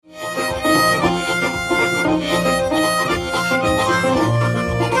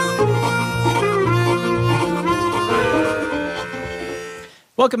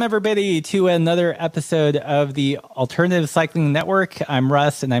Welcome, everybody, to another episode of the Alternative Cycling Network. I'm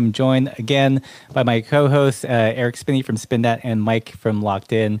Russ, and I'm joined again by my co-hosts, Eric Spinney from SpinNet and Mike from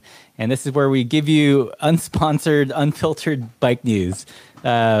Locked In. And this is where we give you unsponsored, unfiltered bike news.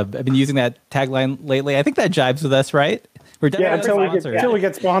 I've been using that tagline lately. I think that jives with us, right? We're until we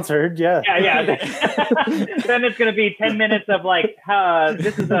get sponsored. Yeah. Yeah. Then it's going to be 10 minutes of like,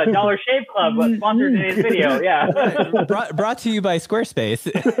 this is a Dollar Shave Club, but sponsored today's video. Yeah. Brought to you by Squarespace.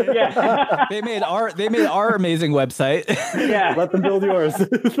 Yeah. They made our amazing website. Yeah. Let them build yours.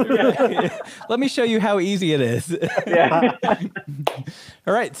 Yeah. Let me show you how easy it is. Yeah.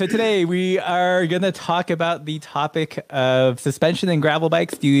 All right. So today we are going to talk about the topic of suspension in gravel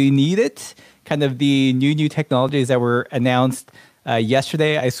bikes. Do you need it? Kind of the new technologies that were announced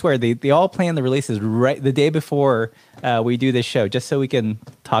yesterday. I swear they all plan the releases right the day before we do this show, just so we can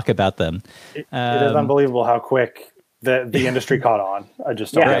talk about them. It is unbelievable how quick the industry caught on. I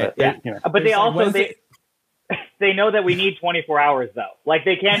just don't get it. Yeah. But they also they know that we need 24 hours though. Like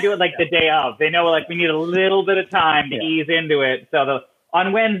they can't do it like the day of. They know like we need a little bit of time to ease into it. So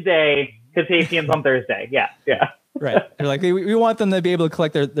on Wednesday, because ACN's on Thursday. Yeah. Right. They're like, we want them to be able to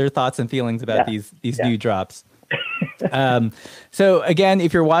collect their thoughts and feelings about these new drops. So again,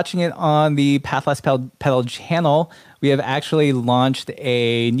 if you're watching it on the Pathless Pedal channel, we have actually launched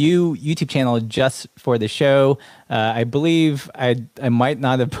a new YouTube channel just for the show. I believe I might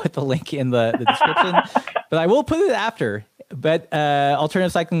not have put the link in the description, but I will put it after. But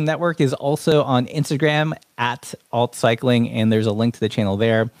Alternative Cycling Network is also on Instagram at AltCycling, and there's a link to the channel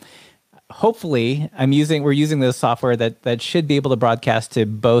there. Hopefully, we're using this software that should be able to broadcast to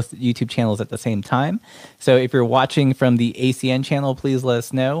both YouTube channels at the same time. So if you're watching from the ACN channel, please let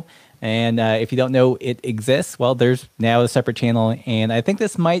us know. And if you don't know it exists, well, there's now a separate channel. And I think we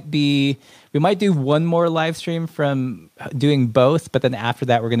might do one more live stream from doing both, but then after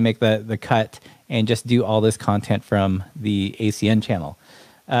that, we're going to make the cut and just do all this content from the ACN channel.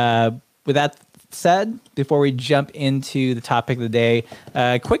 With that said, before we jump into the topic of the day,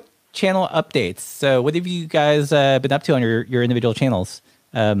 quick channel updates. So what have you guys been up to on your individual channels?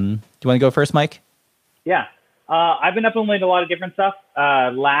 Do you want to go first, Mike? Yeah. I've been uploading a lot of different stuff.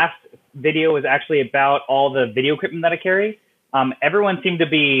 Last video was actually about all the video equipment that I carry. Everyone seemed to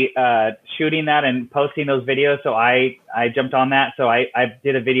be shooting that and posting those videos, so I jumped on that. So I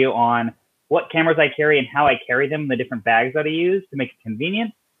did a video on what cameras I carry and how I carry them, the different bags that I use to make it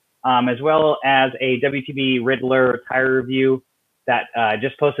convenient, as well as a WTB Riddler tire review that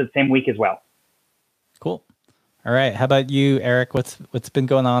just posted the same week as well. Cool. All right. How about you, Eric? What's been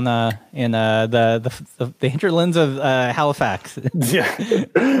going on in the hinterlands of Halifax? I've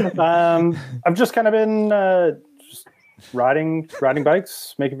just kind of been just riding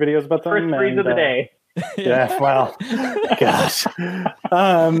bikes, making videos about them. First breeze of the day. Yeah. Well, gosh.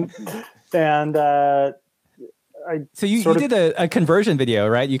 So you did a conversion video,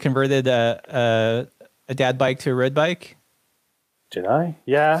 right? You converted a dad bike to a road bike. Did I?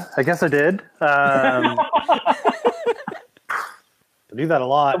 Yeah, I guess I did. I do that a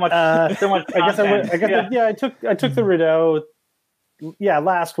lot. So much content. I took the Rideau,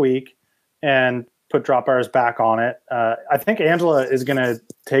 last week and put drop bars back on it. I think Angela is going to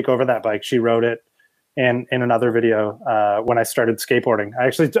take over that bike. She rode it in another video when I started skateboarding.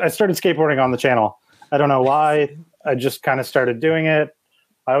 I started skateboarding on the channel. I don't know why. I just kind of started doing it.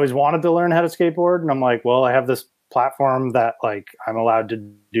 I always wanted to learn how to skateboard, and I'm like, well, I have this platform that like I'm allowed to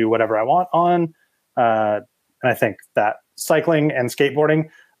do whatever I want on. And I think that cycling and skateboarding,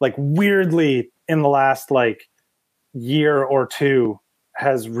 like weirdly in the last like year or two,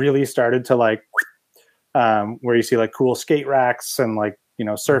 has really started to like where you see like cool skate racks and like, you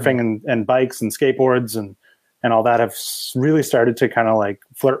know, surfing and bikes and skateboards and all that have really started to kind of like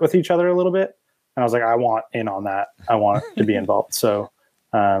flirt with each other a little bit. And I was like, I want in on that. I want to be involved. So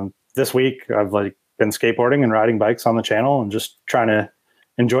this week I've like been skateboarding and riding bikes on the channel and just trying to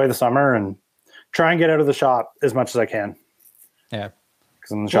enjoy the summer and try and get out of the shop as much as I can. Yeah.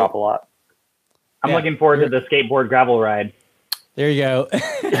 Because I'm in the shop a lot. I'm looking forward to the skateboard gravel ride. There you go.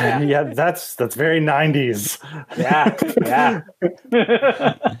 Yeah, that's very 90s. Yeah.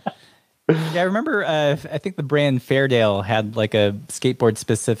 Yeah, I remember I think the brand Fairdale had like a skateboard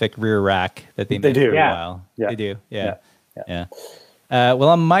specific rear rack that they made for a while. Yeah. They do. Yeah. Well,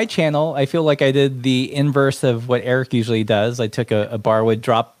 on my channel, I feel like I did the inverse of what Eric usually does. I took a bar with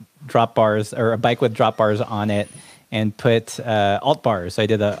drop bars, or a bike with drop bars on it, and put alt bars. I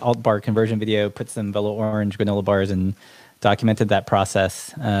did an alt bar conversion video, put some Velo Orange granola bars, and documented that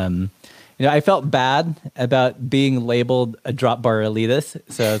process. I felt bad about being labeled a drop bar elitist,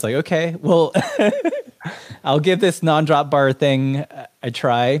 so I was like, okay, well, I'll give this non-drop bar thing a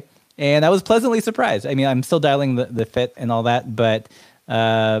try, and I was pleasantly surprised. I mean, I'm still dialing the fit and all that, but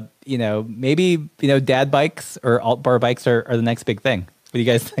you know, maybe, you know, dad bikes or alt bar bikes are the next big thing. What do you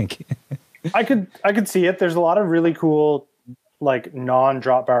guys think? I could see it. There's a lot of really cool, like,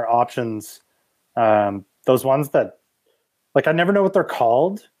 non-drop bar options. Those ones that, like, I never know what they're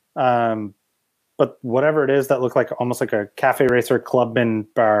called. But whatever it is that look like almost like a Cafe Racer Clubman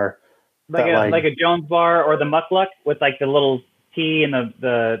bar. Like a Jones bar or the Muckluck with like the little T and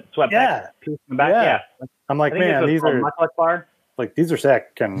the sweatback piece in the back. Yeah. I'm like, man, these are Muckluck bar. Like, these are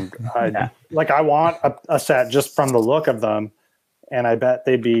sick. And I want a set just from the look of them. And I bet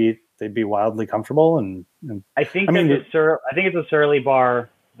they'd be wildly comfortable. And I think it's a Surly bar,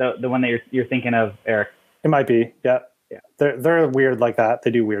 the one that you're thinking of, Eric. It might be, yeah. They're weird like that.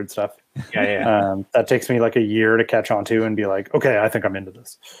 They do weird stuff. Yeah. That takes me like a year to catch on to and be like, okay, I think I'm into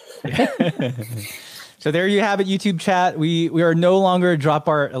this. So there you have it, YouTube chat. We are no longer drop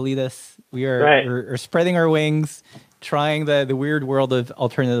bar elitists. We are we're spreading our wings, trying the weird world of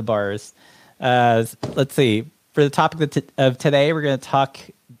alternative bars. Let's see. For the topic of today, we're going to talk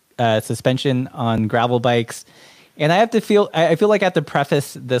suspension on gravel bikes, and I feel like I have to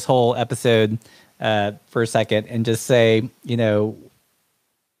preface this whole episode for a second and just say, you know,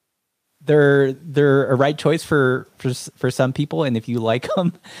 they're a right choice for some people, and if you like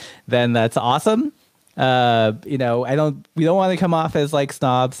them, then that's awesome. You know, we don't want to come off as like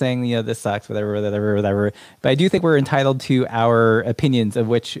snobs saying, you know, this sucks, whatever. But I do think we're entitled to our opinions, of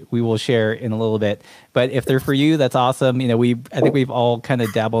which we will share in a little bit. But if they're for you, that's awesome. You know, I think we've all kind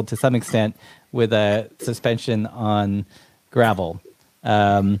of dabbled to some extent with a suspension on gravel.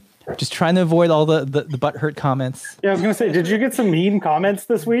 Just trying to avoid all the butthurt comments. Yeah, I was gonna say, did you get some mean comments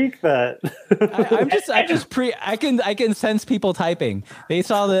this week? That I can sense people typing. They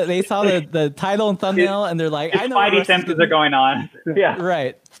saw the title and thumbnail, and they're like, I know. Spidey senses are going on. Yeah,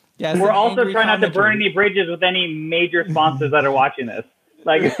 right. Yeah, we're also trying not to burn any bridges with any major sponsors that are watching this.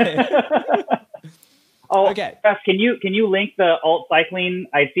 Like, okay. Jeff, can you link the alt cycling?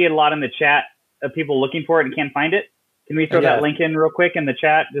 I see it a lot in the chat of people looking for it and can't find it. Can we throw that link in real quick in the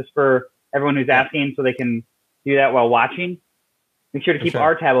chat just for everyone who's asking, so they can do that while watching? Make sure to keep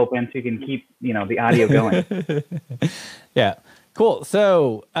our tab open so you can keep, you know, the audio going. Yeah, cool.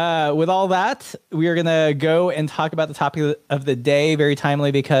 So with all that, we are gonna go and talk about the topic of the day. Very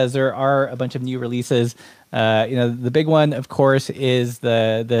timely because there are a bunch of new releases. You know, the big one, of course, is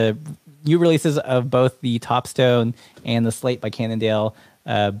the new releases of both the Topstone and the Slate by Cannondale,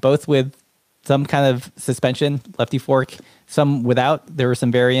 both with some kind of suspension, lefty fork, some without. There were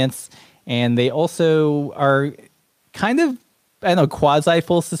some variants, and they also are kind of, I don't know, quasi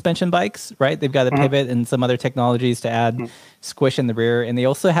full suspension bikes, right? They've got a pivot and some other technologies to add squish in the rear, and they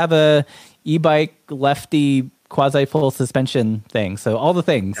also have a e-bike lefty quasi full suspension thing. So all the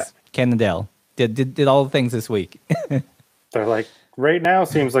things, Cannondale did all the things this week. They're like, right now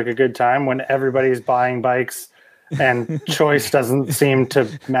seems like a good time when everybody's buying bikes and choice doesn't seem to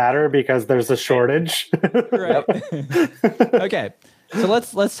matter because there's a shortage. Right. Okay. So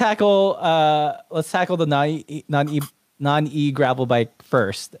let's tackle the non-e gravel bike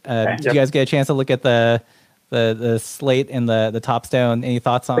first. Did you guys get a chance to look at the Slate and the Topstone? Any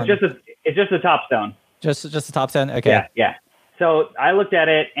thoughts on? It's just the Topstone. Just the Topstone. Okay. Yeah. So I looked at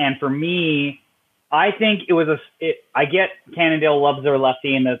it, and for me, I think it was I get Cannondale loves their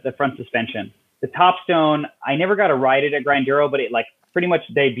lefty and the front suspension. The Topstone, I never got to ride it at Grinduro, but it like pretty much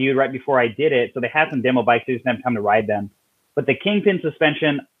debuted right before I did it. So they had some demo bikes. I just didn't have time to ride them. But the Kingpin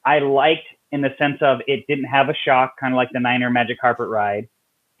suspension, I liked in the sense of it didn't have a shock, kind of like the Niner Magic Carpet ride.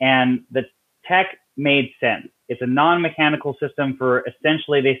 And the tech made sense. It's a non-mechanical system for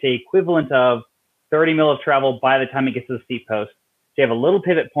essentially, they say, equivalent of 30 mil of travel by the time it gets to the seat post. So you have a little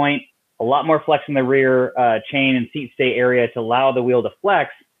pivot point, a lot more flex in the rear chain and seat stay area to allow the wheel to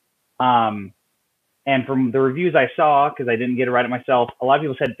flex. And from the reviews I saw, because I didn't get to ride it myself, a lot of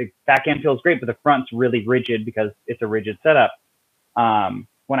people said the back end feels great, but the front's really rigid because it's a rigid setup.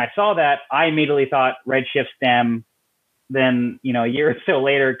 When I saw that, I immediately thought Redshift stem. Then, you know, a year or so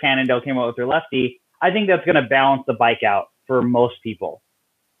later, Cannondale came out with their lefty. I think that's going to balance the bike out for most people.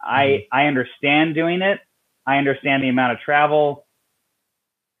 I understand doing it. I understand the amount of travel.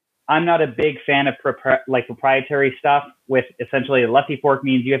 I'm not a big fan of proprietary stuff with essentially a lefty fork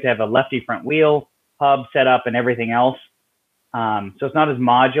means you have to have a lefty front wheel, hub set up, and everything else. So it's not as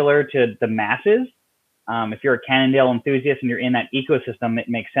modular to the masses. If you're a Cannondale enthusiast and you're in that ecosystem, it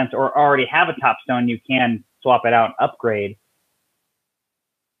makes sense. Or already have a Topstone, you can swap it out and upgrade.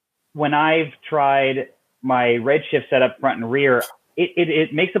 When I've tried my Redshift setup front and rear,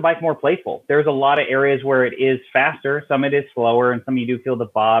 it makes the bike more playful. There's a lot of areas where it is faster, some it is slower, and some you do feel the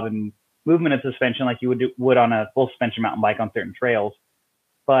bob and movement of suspension like you would on a full suspension mountain bike on certain trails.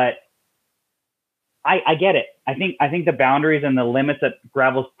 But I get it. I think the boundaries and the limits that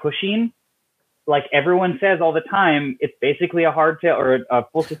gravel's pushing, like everyone says all the time, it's basically a hardtail or a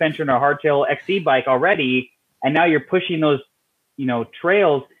full suspension or a hardtail XC bike already, and now you're pushing those,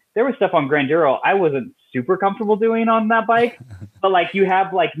 trails. There was stuff on Granduro I wasn't super comfortable doing on that bike, but like you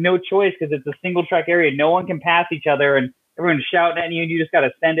have like no choice because it's a single track area. No one can pass each other, and everyone's shouting at you, and you just got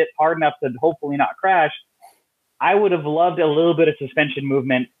to send it hard enough to hopefully not crash. I would have loved a little bit of suspension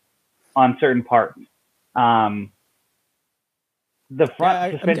movement on certain parts. The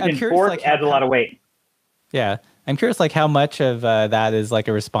front suspension fork like adds a lot of weight. Yeah, I'm curious, like how much of that is like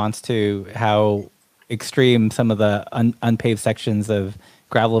a response to how extreme some of the unpaved sections of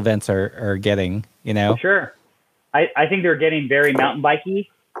gravel events are getting. Sure. I think they're getting very mountain bikey,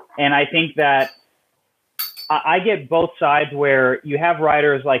 and I think that I get both sides where you have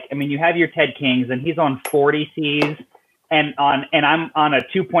riders like, you have your Ted Kings, and he's on 40 Cs. And I'm on a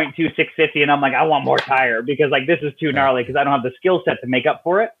 2.2 650, and I'm like, I want more tire because like this is too gnarly because I don't have the skill set to make up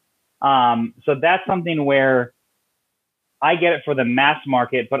for it. So that's something where I get it for the mass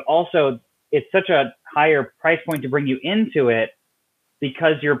market, but also it's such a higher price point to bring you into it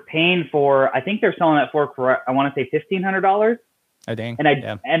because you're paying for. I think they're selling that for I want to say $1,500. Oh dang! And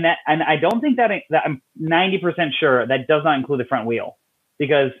I don't think that I'm 90% sure that does not include the front wheel,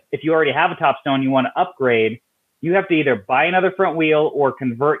 because if you already have a top stone, you want to upgrade. You have to either buy another front wheel or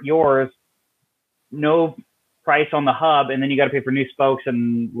convert yours, no price on the hub, and then you got to pay for new spokes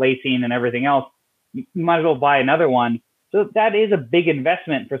and lacing and everything else. You might as well buy another one. So that is a big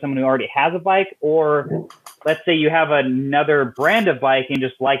investment for someone who already has a bike, or let's say you have another brand of bike and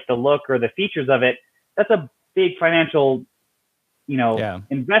just like the look or the features of it. That's a big financial,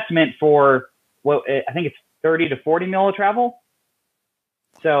 investment for what I think it's 30 to 40 mil of travel.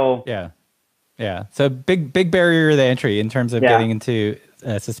 So yeah. So big barrier to entry in terms of getting into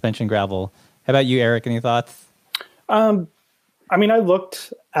suspension gravel. How about you, Eric? Any thoughts? I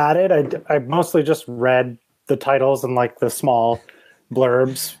looked at it. I mostly just read the titles and like the small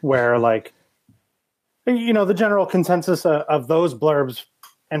blurbs where like, the general consensus of those blurbs,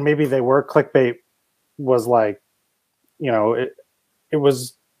 and maybe they were clickbait, was like, it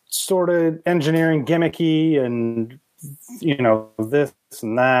was sort of engineering gimmicky and, this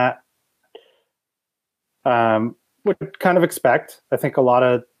and that. Would kind of expect. I think a lot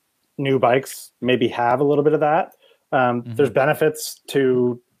of new bikes maybe have a little bit of that. There's benefits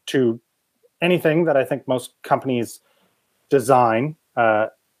to anything that I think most companies design.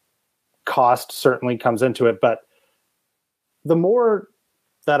 Cost certainly comes into it, but the more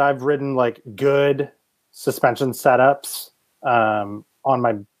that I've ridden like good suspension setups on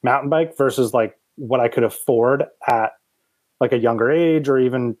my mountain bike versus like what I could afford at like a younger age or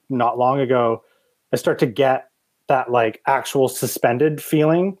even not long ago, I start to get that like actual suspended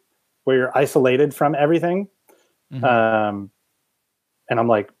feeling where you're isolated from everything. And I'm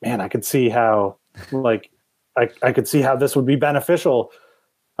like, man, I could see how like, I could see how this would be beneficial.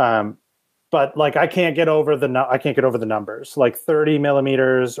 But like, I can't get over the numbers. Like 30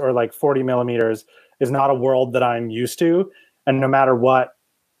 millimeters or like 40 millimeters is not a world that I'm used to. And no matter what,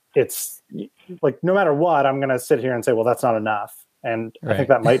 I'm going to sit here and say, well, that's not enough. And I think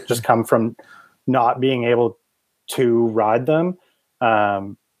that might just come from not being able to ride them.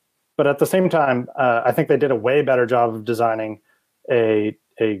 But at the same time, I think they did a way better job of designing a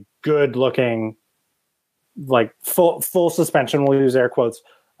good looking, like full suspension, we'll use air quotes,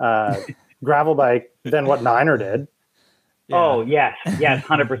 gravel bike than what Niner did. Yeah. Oh, yes,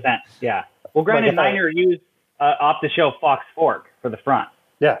 100%. Yeah. Well, granted, Niner used off-the-shelf Fox fork for the front.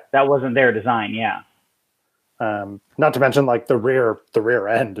 Yeah. That wasn't their design, yeah. Not to mention, like, the rear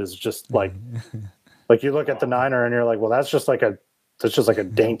end is just, like, like, you look at the Niner and you're like, well, that's just like a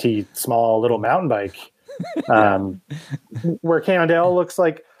dainty, small little mountain bike. Where Cannondale looks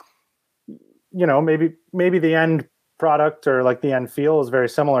like, maybe the end product or, like, the end feel is very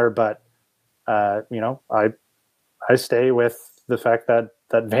similar, but, I stay with the fact that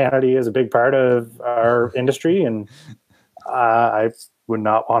vanity is a big part of our industry, and I would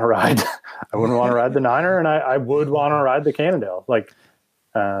not want to ride. I wouldn't want to ride the Niner, and I would want to ride the Cannondale. Like,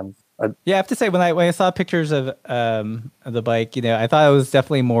 I have to say when I saw pictures of the bike, I thought it was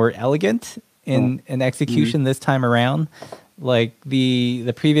definitely more elegant in execution this time around. Like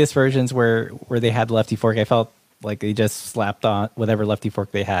the previous versions where they had lefty fork, I felt like they just slapped on whatever lefty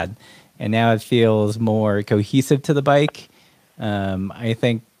fork they had, and now it feels more cohesive to the bike. I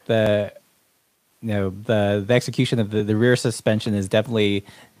think the the execution of the rear suspension is definitely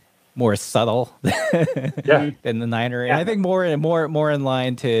more subtle than the Niner, and I think more in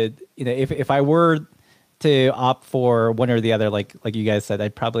line to if I were to opt for one or the other, like you guys said,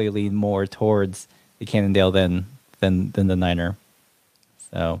 I'd probably lean more towards the Cannondale than the Niner.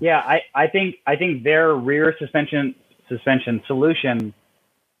 So yeah, I think their rear suspension solution,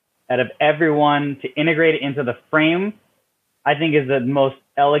 out of everyone to integrate it into the frame, I think is the most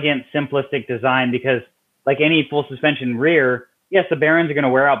elegant, simplistic design, because like any full suspension rear, yes, the bearings are going to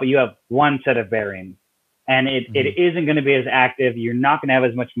wear out, but you have one set of bearings, and it isn't going to be as active. You're not going to have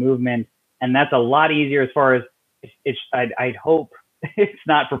as much movement, and that's a lot easier as far as I'd hope it's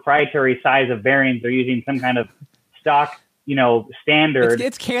not proprietary size of bearings. They're using some kind of stock, standard.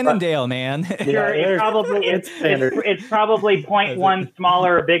 It's Cannondale, man. Sure, it's probably 0.1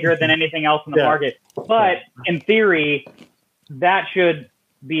 smaller or bigger than anything else in the market. But in theory, that should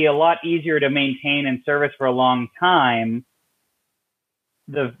be a lot easier to maintain and service for a long time.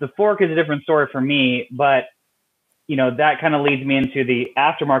 The fork is a different story for me, but that kind of leads me into the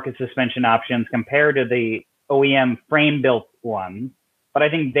aftermarket suspension options compared to the OEM frame built ones. But I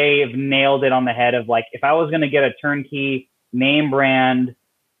think they've nailed it on the head of, like, if I was going to get a turnkey name brand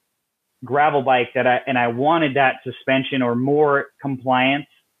gravel bike and I wanted that suspension or more compliance,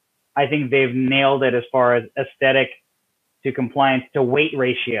 I think they've nailed it as far as aesthetic to compliance to weight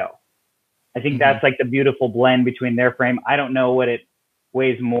ratio. I think that's like the beautiful blend between their frame. I don't know what it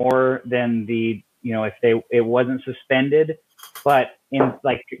weighs more than the, if it wasn't suspended, but in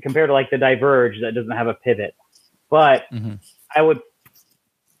like compared to like the Diverge that doesn't have a pivot, but I would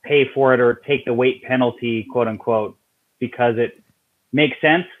pay for it or take the weight penalty, quote unquote, because it makes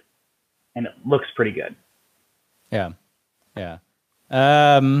sense and it looks pretty good. Yeah.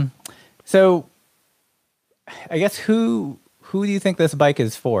 So I guess who do you think this bike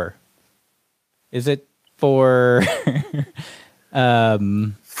is for? Is it for I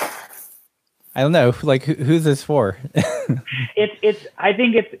don't know, like who's this for? I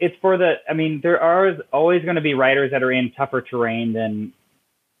think it's for there are always going to be riders that are in tougher terrain than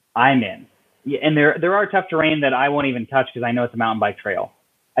I'm in. Yeah, and there are tough terrain that I won't even touch because I know it's a mountain bike trail.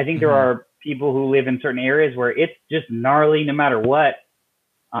 I think there are people who live in certain areas where it's just gnarly no matter what.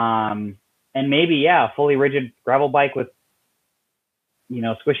 And maybe, fully rigid gravel bike with,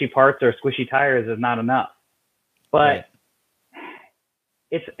 squishy parts or squishy tires is not enough. But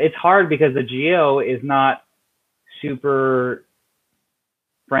it's hard because the Geo is not super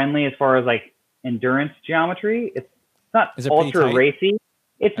friendly as far as like endurance geometry. It's not ultra racy.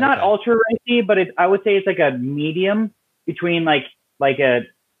 It's not ultra racy, but I would say it's like a medium between like a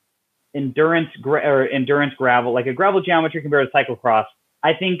endurance gravel, like a gravel geometry compared to cyclocross.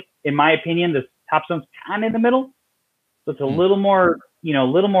 I think, in my opinion, the Topstone's kind of in the middle, so it's a little more,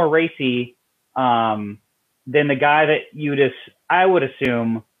 racy than the guy that I would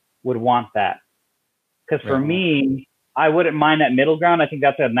assume would want that. Because for me, I wouldn't mind that middle ground. I think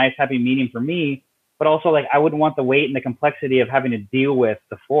that's a nice happy medium for me. But also, like, I wouldn't want the weight and the complexity of having to deal with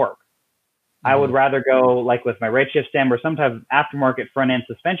the fork. I would rather go like with my right shift stem or some type of aftermarket front end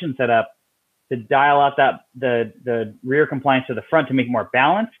suspension setup to dial out the rear compliance to the front to make it more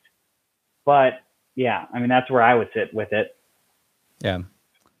balanced. But yeah, that's where I would sit with it. Yeah.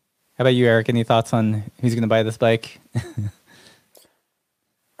 How about you, Eric? Any thoughts on who's going to buy this bike?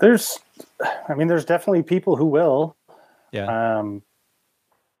 There's definitely people who will. Yeah.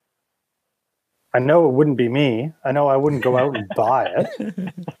 I know it wouldn't be me. I know I wouldn't go out and buy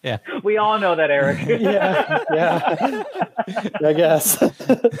it. Yeah. We all know that, Eric. yeah. I guess. I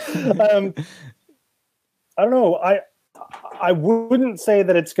don't know. I wouldn't say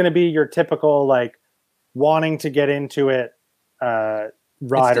that it's going to be your typical, like, wanting to get into it rider.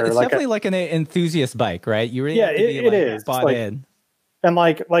 It's definitely like an enthusiast bike, right? You really have to be it is. Bought in. And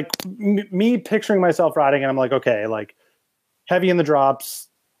like me picturing myself riding, and I'm like, okay, like heavy in the drops,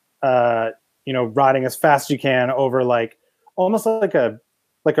 riding as fast as you can over like almost like a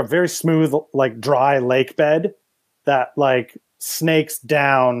very smooth, like dry lake bed that like snakes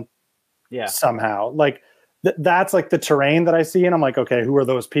down somehow. Like that's like the terrain that I see. And I'm like, okay, who are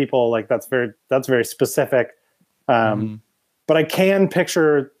those people? Like that's very specific. But I can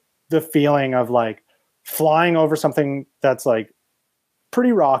picture the feeling of like flying over something that's like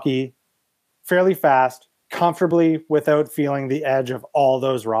pretty rocky, fairly fast, comfortably without feeling the edge of all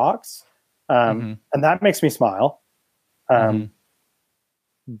those rocks. And that makes me smile. But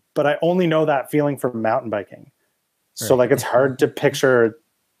I only know that feeling from mountain biking. So like, it's hard to picture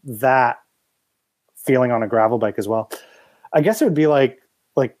that feeling on a gravel bike as well. I guess it would be like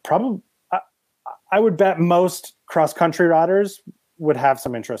probably, I would bet most cross country riders would have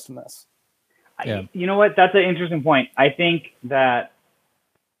some interest in this. Yeah. You know what? That's an interesting point. I think that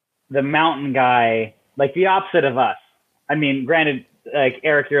the mountain guy, like the opposite of us. I mean, granted, like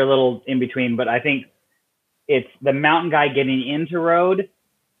Eric, you're a little in between, but I think it's the mountain guy getting into road.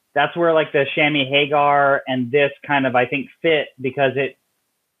 That's where like the Chamois Hagar and this kind of, I think, fit, because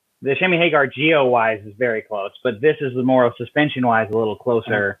the Chamois Hagar geo-wise is very close, but this is more suspension-wise a little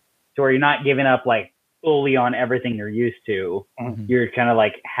closer to where you're not giving up like fully on everything you're used to. You're kind of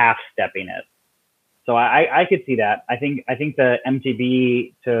like half-stepping it. So I could see that. I think the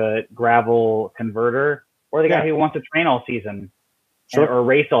MTB to gravel converter, or the guy who wants to train all season or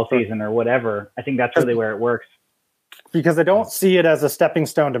race all season or whatever, I think that's really where it works. Because I don't see it as a stepping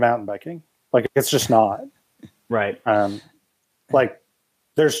stone to mountain biking. Like, it's just not. Right. Like,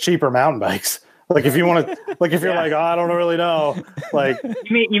 there's cheaper mountain bikes. Like, if you want to, like, if you're like, oh, I don't really know, like,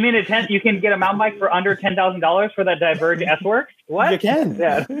 you mean you can get a mountain bike for under $10,000 for that Diverge S-Works? What? You can.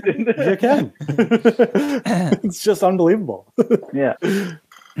 Yeah. You can. It's just unbelievable. Yeah.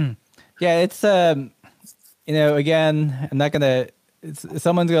 Yeah, it's you know, again, I'm not gonna.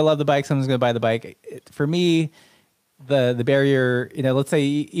 Someone's gonna love the bike. Someone's gonna buy the bike. For me, the barrier, you know, let's say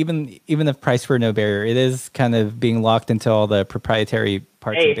even if price for no barrier, it is kind of being locked into all the proprietary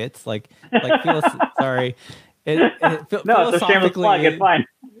parts and bits. Like sorry, no, it's a shameless plug. It's fine.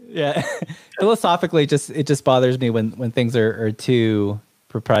 Yeah, philosophically, it just bothers me when things are too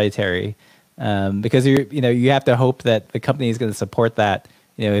proprietary, because you have to hope that the company is going to support that,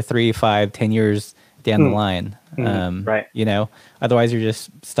 3, 5, 10 years down the line. Right. Otherwise you're just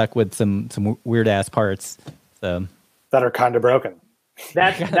stuck with some weird ass parts. So that are kind of broken.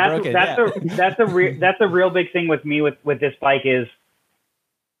 That's a real big thing with me with this bike is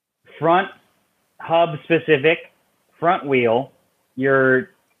front hub specific front wheel. You're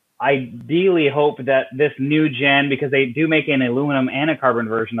ideally hope that this new gen, because they do make an aluminum and a carbon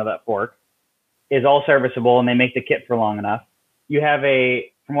version of that fork, is all serviceable, and they make the kit for long enough. You have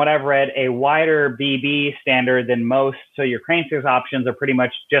from what I've read, a wider BB standard than most, so your crankcase options are pretty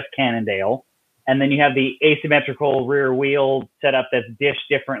much just Cannondale. And then you have the asymmetrical rear wheel setup that's dished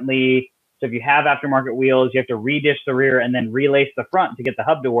differently. So if you have aftermarket wheels, you have to redish the rear and then relace the front to get the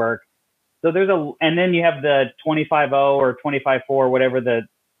hub to work. So and then you have the 25.0 or 25.4, whatever the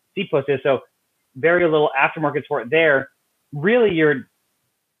seat post is. So very little aftermarket support there. Really, you're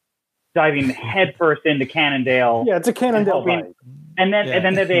diving headfirst into Cannondale. Yeah, it's a Cannondale bike. And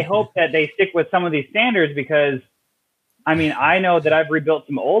then they hope that they stick with some of these standards, because, I mean, I know that I've rebuilt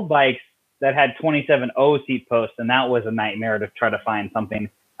some old bikes that had 27.0 seat posts, and that was a nightmare to try to find something.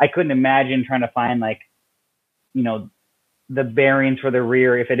 I couldn't imagine trying to find the bearings for the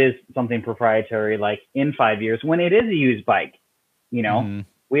rear if it is something proprietary, like in 5 years when it is a used bike.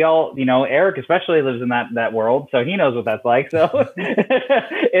 We all, Eric especially lives in that world, so he knows what that's like. So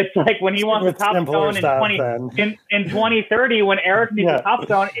it's like when he wants a top stone in 2030, when Eric needs a top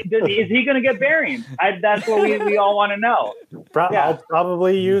stone, is he going to get bearings? That's what we all want to know. I'll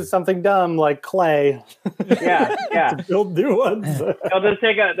probably use something dumb like clay. Yeah. To build new ones. He'll just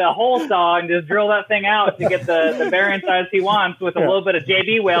take the hole saw and just drill that thing out to get the bearing size he wants with a little bit of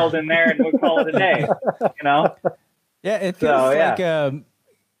JB weld in there, and we'll call it a day. Yeah, it feels like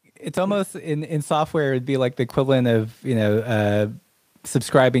it's almost in software, it'd be like the equivalent of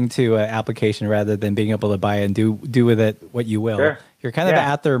subscribing to an application rather than being able to buy it and do with it what you will. Sure. You're kind of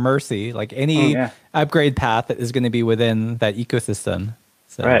at their mercy. Like any upgrade path is going to be within that ecosystem.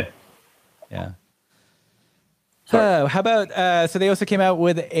 So, right. Yeah. How about so they also came out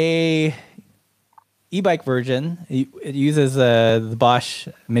with a e-bike version. It uses the Bosch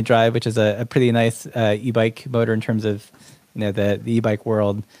mid-drive, which is a pretty nice e-bike motor in terms of the e-bike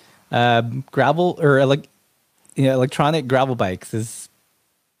world. Gravel or electronic gravel bikes is.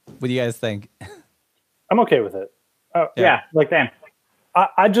 What do you guys think? I'm okay with it. Like them.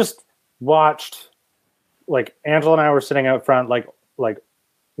 I just watched, like, Angela and I were sitting out front, like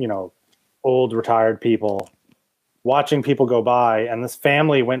old retired people, watching people go by, and this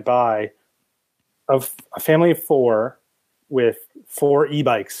family went by, of a family of 4 with 4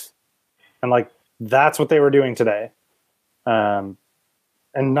 e-bikes, and like that's what they were doing today. And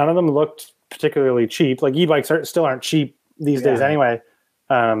none of them looked particularly cheap. Like, e-bikes still aren't cheap these days anyway.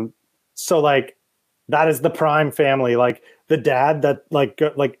 So like that is the prime family, like the dad that like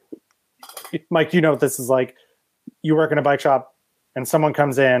Mike, what this is like. You work in a bike shop and someone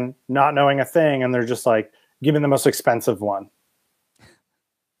comes in not knowing a thing, and they're just like, give me the most expensive one.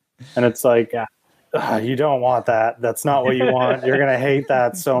 And it's like, you don't want that. That's not what you want. You're going to hate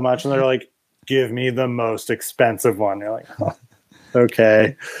that so much. And they're like, give me the most expensive one. You're like, oh,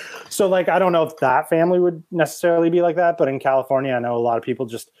 okay. So like, I don't know if that family would necessarily be like that, but in California, I know a lot of people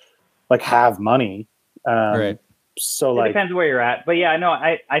just like have money. Right. So It like depends where you're at. But yeah, no,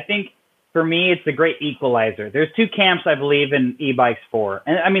 I think for me, it's a great equalizer. There's two camps I believe in e-bikes for.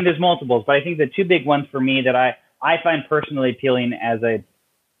 And I mean, there's multiples, but I think the two big ones for me that I find personally appealing as a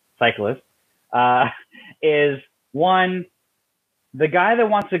cyclist is one, the guy that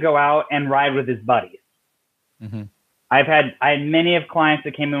wants to go out and ride with his buddies. Mm-hmm. I had many of clients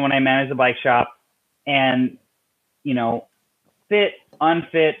that came in when I managed the bike shop and, you know, fit,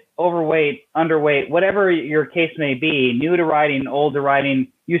 unfit, overweight, underweight, whatever your case may be, new to riding, old to riding,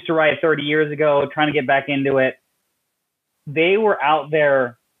 used to ride 30 years ago, trying to get back into it. They were out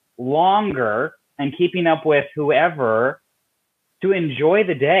there longer and keeping up with whoever to enjoy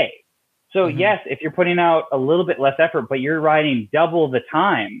the day. So yes, if you're putting out a little bit less effort, but you're riding double the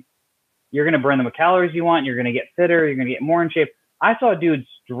time, you're going to burn the calories you want. You're going to get fitter. You're going to get more in shape. I saw dudes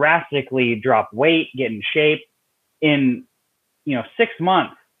drastically drop weight, get in shape in, 6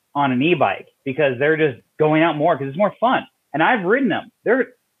 months on an e-bike because they're just going out more because it's more fun. And I've ridden them.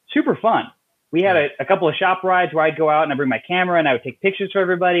 They're super fun. We had a couple of shop rides where I'd go out and I'd bring my camera and I would take pictures for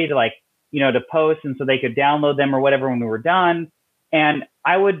everybody to to post and so they could download them or whatever when we were done. And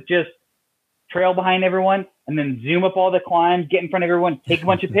I would just trail behind everyone and then zoom up all the climbs, get in front of everyone, take a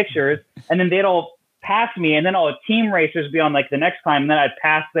bunch of pictures, and then they'd all pass me. And then all the team racers would be on the next climb. And then I'd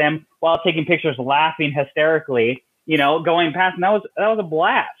pass them while taking pictures, laughing hysterically, going past. And that was a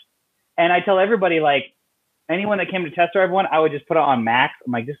blast. And I tell everybody, anyone that came to test drive one, I would just put it on max.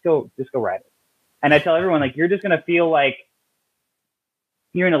 I'm like, just go ride it. And I tell everyone, you're just going to feel like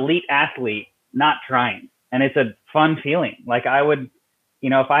you're an elite athlete, not trying. And it's a fun feeling. I would,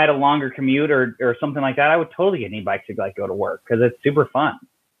 if I had a longer commute or something like that, I would totally get an e-bike to go to work because it's super fun.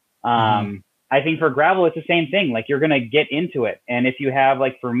 I think for gravel, it's the same thing. You're going to get into it. And if you have,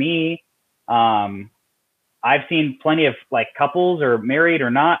 for me, I've seen plenty of couples or married or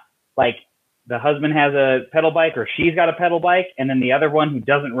not, the husband has a pedal bike or she's got a pedal bike. And then the other one who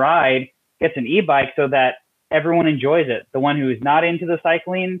doesn't ride gets an e-bike so that everyone enjoys it. The one who's not into the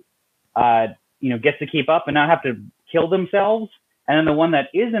cycling, gets to keep up and not have to kill themselves. And then the one that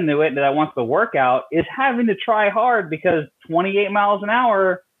is into it, that wants to work out, is having to try hard because 28 miles an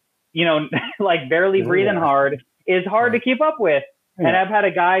hour, barely breathing hard is hard to keep up with. Yeah. And I've had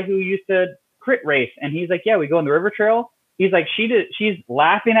a guy who used to crit race and he's like, yeah, we go on the river trail. He's like, she's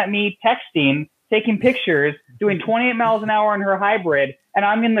laughing at me, texting, taking pictures, doing 28 miles an hour on her hybrid. And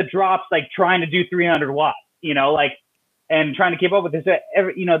I'm in the drops, trying to do 300 watts, and trying to keep up with this.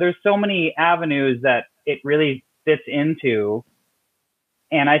 There's so many avenues that it really fits into.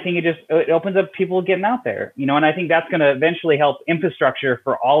 And I think it opens up people getting out there, and I think that's going to eventually help infrastructure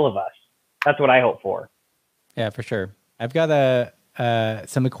for all of us. That's what I hope for. Yeah, for sure. I've got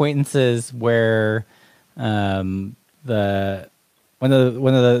some acquaintances where one of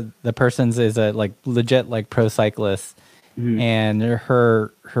the persons is a legit pro cyclist, and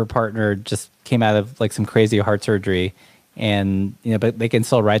her partner just came out of some crazy heart surgery. And but they can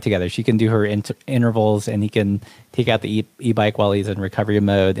still ride together. She can do her intervals, and he can take out the e-bike while he's in recovery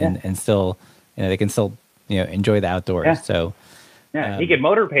mode, and still, they can still enjoy the outdoors. Yeah. So, he could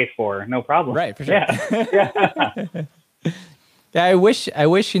motor pace for her, no problem. Right, for sure. Yeah, I wish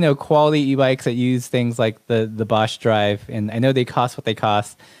quality e-bikes that use things like the Bosch drive, and I know they cost what they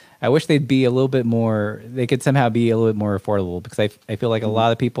cost. I wish they'd be a little bit more. They could somehow be a little bit more affordable because I feel like a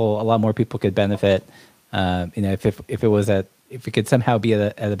lot more people could benefit. If it could somehow be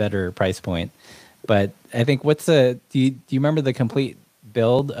at a better price point. But I think do you remember the complete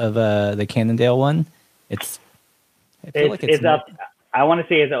build of the Cannondale one? It's up. I want to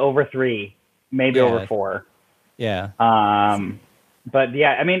say it's over 3, maybe over 4. Yeah. But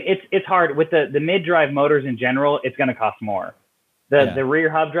yeah, I mean it's hard with the mid-drive motors in general. It's going to cost more. The rear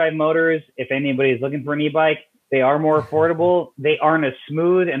hub drive motors, if anybody's looking for an e-bike, they are more affordable. They aren't as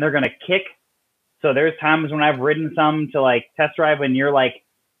smooth, and they're going to kick. So there's times when I've ridden some to test drive and you're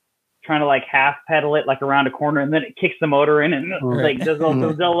trying to half pedal it around a corner and then it kicks the motor in and does a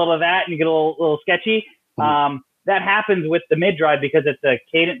little of that and you get a little sketchy. That happens with the mid drive because it's a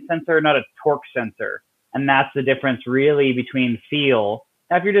cadence sensor, not a torque sensor. And that's the difference really between feel.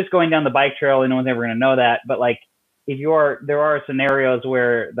 Now, if you're just going down the bike trail, no one's ever going to know that. But there are scenarios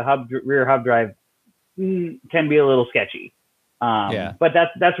where the rear hub drive can be a little sketchy. But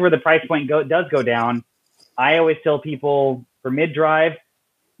that's where the price point does go down. I always tell people for mid-drive,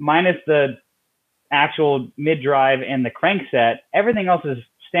 minus the actual mid-drive and the crankset, everything else is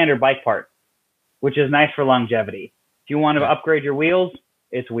standard bike part, which is nice for longevity. If you want to upgrade your wheels,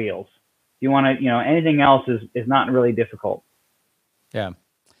 it's wheels. If you want to, anything else is not really difficult. Yeah.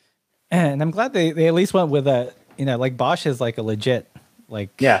 And I'm glad they at least went with Bosch is a legit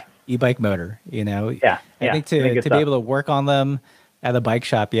e-bike motor. You know, Yeah, I think to be able to work on them at a bike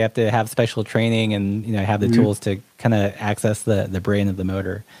shop, you have to have special training and have the tools to kind of access the brain of the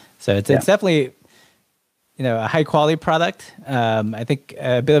motor. So it's definitely a high quality product. I think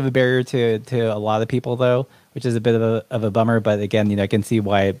a bit of a barrier to a lot of people though, which is a bit of a bummer. But again, I can see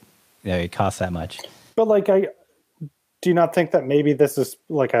why it costs that much. But like, do you not think that maybe this is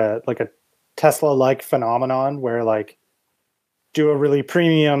like a Tesla-like phenomenon where like do a really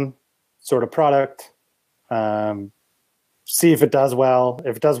premium sort of product, see if it does well.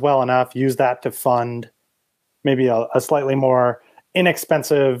 If it does well enough, use that to fund maybe a slightly more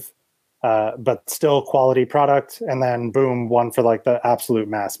inexpensive but still quality product, and then boom, one for like the absolute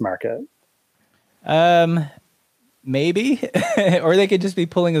mass market. Maybe, or they could just be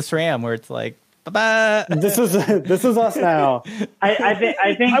pulling a SRAM where it's like, bye-bye. This is us now. I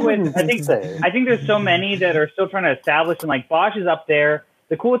think there's so many that are still trying to establish, and like Bosch is up there.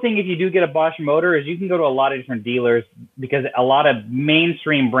 The cool thing, if you do get a Bosch motor, is you can go to a lot of different dealers because a lot of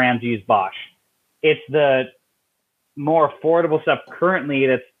mainstream brands use Bosch. It's the more affordable stuff currently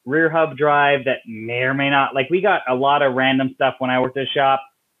that's rear hub drive that may or may not. Like, we got a lot of random stuff when I worked at a shop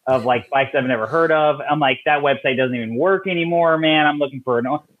of like bikes I've never heard of. I'm like, that website doesn't even work anymore, man. I'm looking for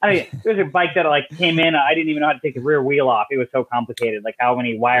there's a bike that like came in. I didn't even know how to take the rear wheel off. It was so complicated, like how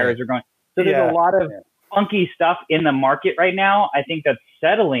many wires are going. So there's a lot of funky stuff in the market right now. I think that's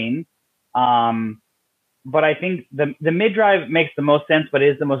settling. But I think the mid-drive makes the most sense, but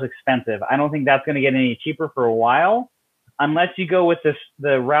is the most expensive. I don't think that's going to get any cheaper for a while, unless you go with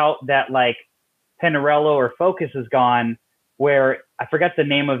the route that like Pinarello or Focus has gone, where I forget the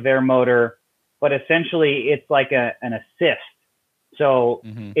name of their motor, but essentially it's like an assist. So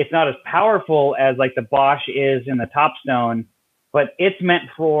it's not as powerful as like the Bosch is in the Topstone, but it's meant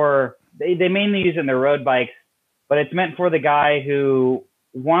for, they mainly use it in their road bikes, but it's meant for the guy who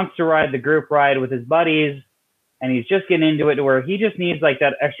wants to ride the group ride with his buddies, and he's just getting into it to where he just needs like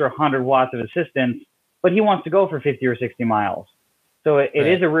that extra 100 watts of assistance, but he wants to go for 50 or 60 miles. So it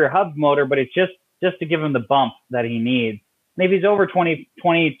is a rear hub motor, but it's just to give him the bump that he needs. Maybe he's over 20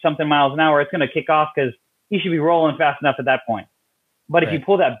 something miles an hour, it's going to kick off because he should be rolling fast enough at that point. But if you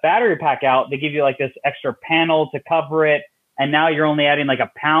pull that battery pack out, they give you like this extra panel to cover it. And now you're only adding like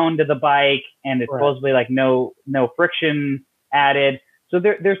a pound to the bike, and it's supposedly like no friction added. So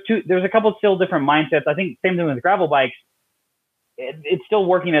there's a couple still different mindsets. I think same thing with gravel bikes. It's still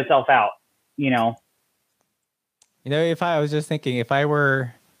working itself out, If I was just thinking, if I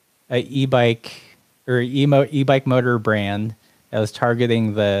were a e-bike or e-bike motor brand that was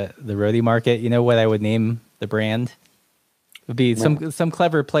targeting the roadie market, you know what I would name the brand? It would be some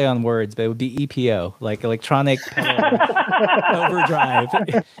clever play on words, but it would be EPO, like electronic pedal overdrive.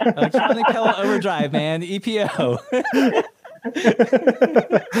 Electronic pedal overdrive, man. EPO.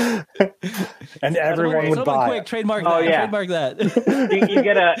 And everyone would buy. Quick, trademark that. Yeah. Trademark that. you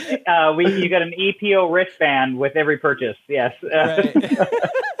get you get an EPO wristband with every purchase. Yes. Right.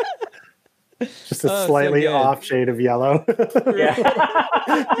 Just a slightly off shade of yellow.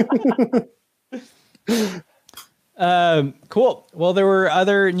 Cool. Well, there were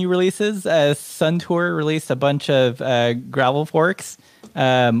other new releases. Suntour released a bunch of gravel forks.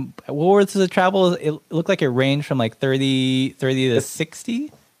 What was the travel? It looked like it ranged from like 30 to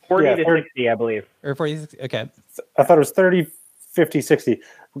 60? 40 to 60, I believe. Or 40, okay. I thought it was 30, 50, 60.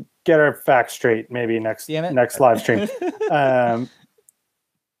 Get our facts straight maybe next live stream.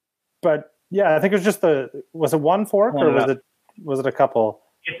 But yeah, I think it was just was it one fork or was it a couple?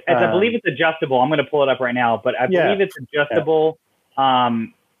 I believe it's adjustable. I'm going to pull it up right now, but I believe it's adjustable.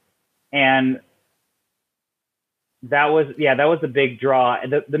 And that was a big draw.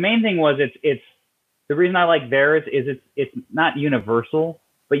 The main thing was it's the reason I like theirs is it's not universal,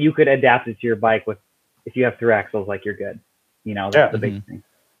 but you could adapt it to your bike if you have 3 axles, like you're good. That's the big thing.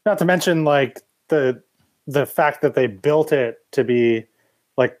 Not to mention like the fact that they built it to be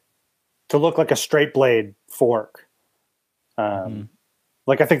like to look like a straight blade fork.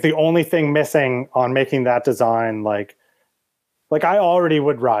 Like I think the only thing missing on making that design, like I already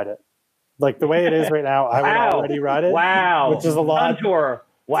would ride it. Like the way it is right now, I would already ride it. Wow. Which is a lot. Contour.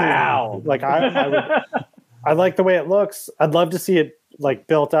 Wow. Like I like the way it looks. I'd love to see it like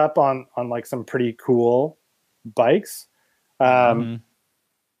built up on like some pretty cool bikes. I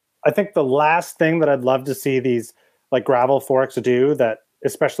think the last thing that I'd love to see these like gravel forks do that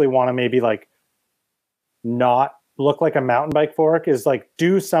especially want to maybe like not look like a mountain bike fork is like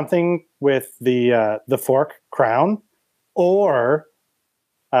do something with the fork crown, or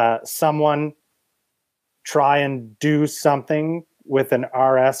someone try and do something with an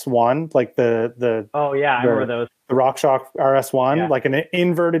RS1, like the I remember those. the RockShox RS1, like an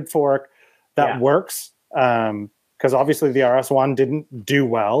inverted fork that works. Because obviously the RS1 didn't do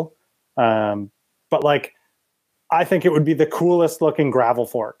well. But like, I think it would be the coolest looking gravel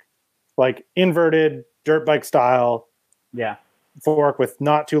fork, like inverted dirt bike style fork with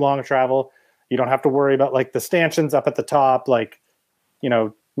not too long of travel. You don't have to worry about like the stanchions up at the top, like, you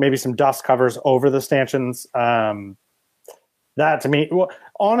know, maybe some dust covers over the stanchions. That to me, well,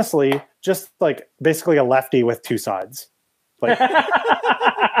 honestly, just like basically a lefty with two sides. Like,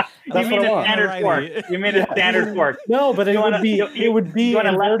 you mean a standard fork? You mean a standard fork? No, but it would be you want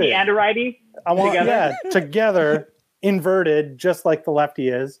a lefty and a righty? I want together inverted, just like the lefty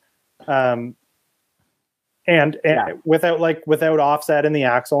is, and without offset in the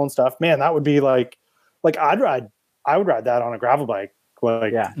axle and stuff. Man, that would be like I would ride that on a gravel bike.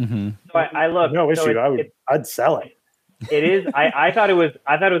 Like, So I look, no issue. I'd sell it. It is. I thought it was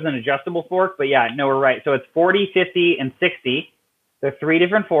an adjustable fork, but no, we're right. So it's 40, 50, and 60. They're 3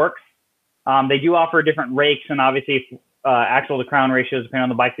 different forks. They do offer different rakes and obviously axle to crown ratios depending on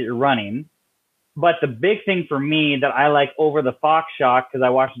the bike that you're running. But the big thing for me that I like over the FoxShock, because I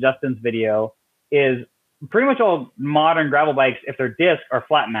watched Dustin's video, is pretty much all modern gravel bikes, if they're disc, are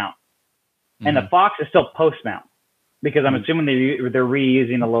flat mount. And the Fox is still post mount, because I'm assuming they're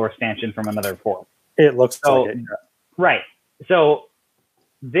reusing the lower stanchion from another fork. It looks like it. Right. So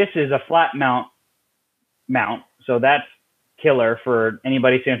this is a flat mount. So that's killer for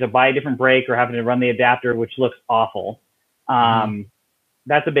anybody who has to buy a different brake or having to run the adapter, which looks awful.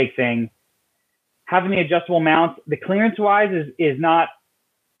 That's a big thing. Having the adjustable mounts, the clearance wise is not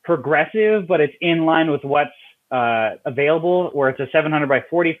progressive, but it's in line with what's available, where it's a 700 by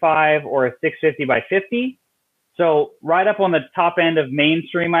 45 or a 650 by 50. So right up on the top end of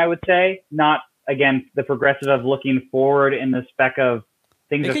mainstream, I would say, not again the progressive of looking forward in the spec of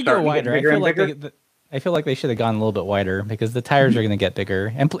things that start wider. Bigger and bigger. I feel like they should have gone a little bit wider, because the tires are going to get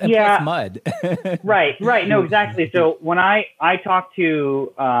bigger and plus mud. Right. No, exactly. So when I talked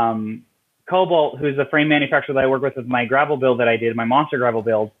to Cobalt, who's the frame manufacturer that I work with my gravel build that I did, my monster gravel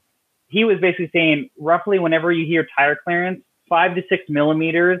build, he was basically saying roughly whenever you hear tire clearance, 5 to 6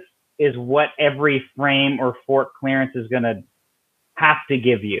 millimeters is what every frame or fork clearance is going to have to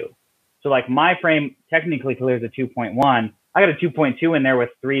give you. So like my frame technically clears a 2.1. I got a 2.2 in there with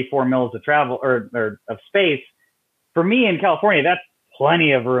 3-4 mils of travel or of space. For me in California, that's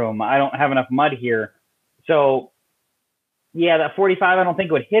plenty of room. I don't have enough mud here. So yeah, that 45, I don't think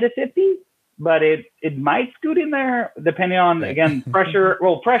it would hit a 50, but it might scoot in there depending on, again, pressure,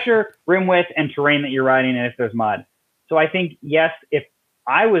 rim width, and terrain that you're riding, and if there's mud. So I think, yes, if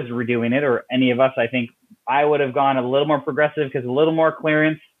I was redoing it, or any of us, I think I would have gone a little more progressive, because a little more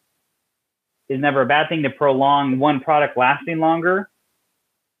clearance is never a bad thing to prolong one product lasting longer.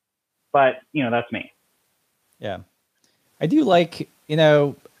 But, that's me. Yeah. I do like,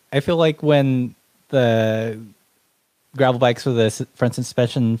 I feel like when the gravel bikes with the front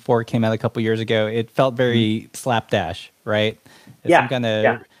suspension fork came out a couple years ago, it felt very slapdash, right? It's some kind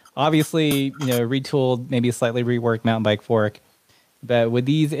of, obviously, retooled, maybe slightly reworked mountain bike fork. But with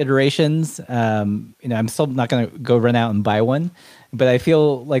these iterations, I'm still not going to go run out and buy one. But I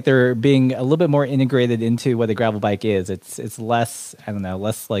feel like they're being a little bit more integrated into what a gravel bike is. It's less,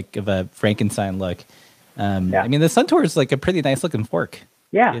 less like of a Frankenstein look. I mean, the Suntour is like a pretty nice looking fork.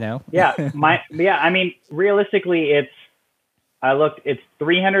 Yeah. I mean, realistically, it's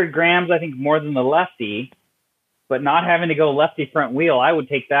 300 grams, I think, more than the lefty, but not having to go lefty front wheel. I would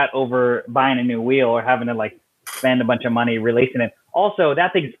take that over buying a new wheel or having to spend a bunch of money releasing it. Also,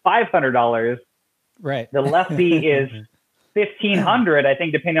 that thing's $500. Right. The lefty is $1,500, I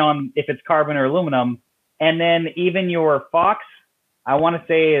think, depending on if it's carbon or aluminum. And then even your Fox, I want to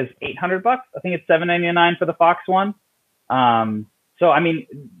say, is $800. I think it's $799 for the Fox one. So I mean,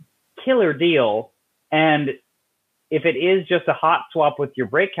 killer deal. And if it is just a hot swap with your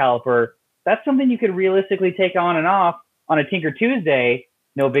brake caliper, that's something you could realistically take on and off on a Tinker Tuesday.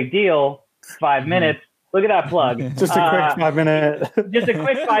 No big deal. 5 minutes. Look at that plug. Just a quick 5 minutes. Just a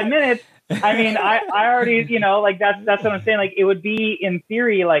quick 5 minutes. I mean, I already, that's what I'm saying. Like, it would be, in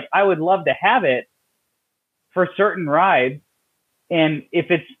theory, I would love to have it for certain rides. And if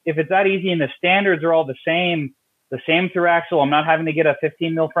it's that easy and the standards are all the same through axle, I'm not having to get a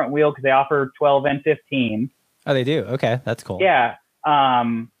 15 mil front wheel because they offer 12 and 15. Oh, they do? Okay, that's cool. Yeah.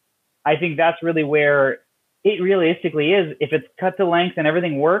 I think that's really where it realistically is. If it's cut to length and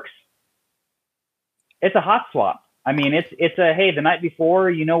everything works, it's a hot swap. I mean, it's a, hey, the night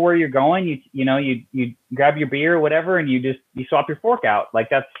before, where you're going, you grab your beer or whatever, and you swap your fork out.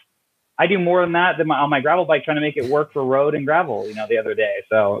 I do more than that on my gravel bike, trying to make it work for road and gravel, the other day.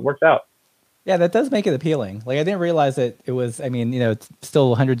 So it works out. Yeah, that does make it appealing. Like I didn't realize that it was. I mean, it's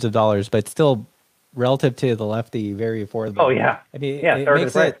still hundreds of dollars, but it's still relative to the lefty, very affordable. Oh yeah. I mean, Yeah, it third of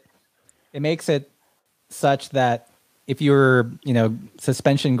makes the price. it makes it such that if you're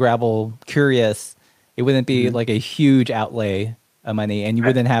suspension gravel curious, it wouldn't be like a huge outlay of money, and you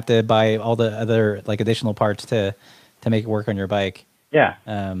wouldn't have to buy all the other like additional parts to make it work on your bike. Yeah.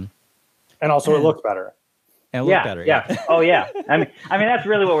 And also, it looks better. And it looks better. Yeah. Oh yeah. I mean that's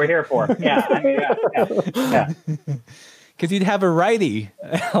really what we're here for. Yeah. I mean, yeah. Because you'd have a righty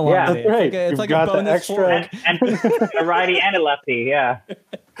along Yeah, with it. that's right. It's You've like got a the bonus extra- fork. And a righty and a lefty. Yeah.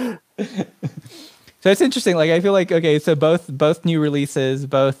 So it's interesting. Like I feel like okay, so both new releases,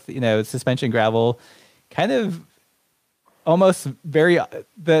 both suspension gravel, kind of almost very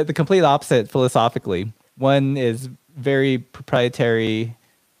the complete opposite philosophically. One is very proprietary,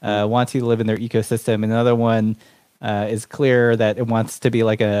 wants you to live in their ecosystem, and another one is clear that it wants to be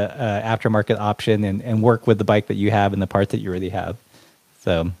like a aftermarket option and work with the bike that you have and the parts that you already have.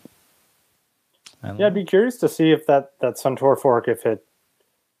 So yeah, I'd be curious to see if that Suntour fork, if it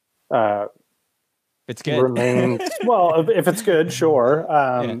it's good. remains well, if it's good, sure.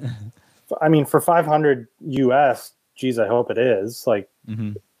 I mean, for 500 US, geez, I hope it is. Like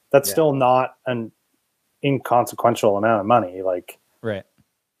that's still not an inconsequential amount of money. Like, right.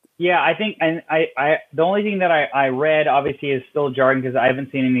 Yeah, I think, and I the only thing that I read obviously is still jargon because I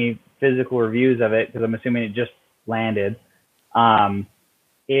haven't seen any physical reviews of it because I'm assuming it just landed.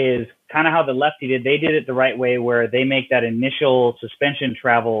 Is kind of how the lefty did. They did it the right way where they make that initial suspension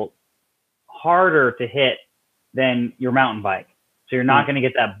travel harder to hit than your mountain bike. So you're not going to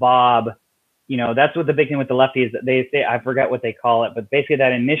get that bob. That's what the big thing with the lefty is that they say, I forget what they call it, but basically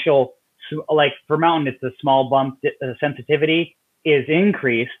that initial, like for mountain, it's the small bump sensitivity is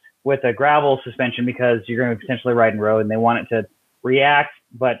increased with a gravel suspension because you're going to potentially ride in road and they want it to react,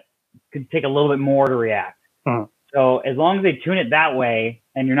 but could take a little bit more to react. So as long as they tune it that way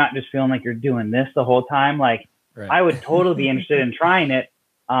and you're not just feeling like you're doing this the whole time, like I would totally be interested in trying it.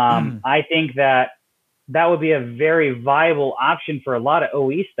 I think that would be a very viable option for a lot of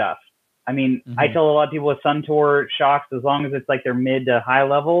OE stuff. I mean, I tell a lot of people with Suntour shocks, as long as it's like their mid to high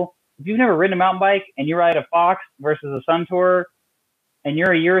level, if you've never ridden a mountain bike and you ride a Fox versus a Suntour and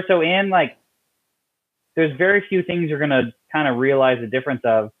you're a year or so in, like there's very few things you're going to kind of realize the difference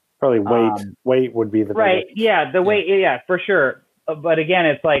of. Probably weight would be the right. biggest. Yeah. The weight. Yeah, for sure. But again,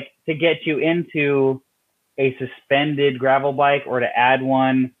 it's like to get you into a suspended gravel bike or to add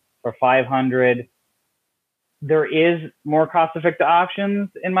one for 500, there is more cost-effective options,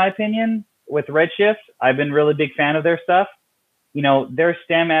 in my opinion, with Redshift. I've been really big fan of their stuff. Their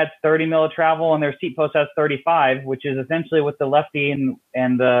stem adds 30 mil of travel and their seat post has 35, which is essentially what the lefty and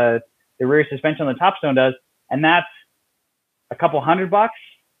the rear suspension on the Topstone does. And that's a couple $100.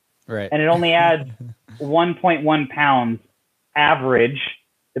 Right. And it only adds 1.1 pounds average,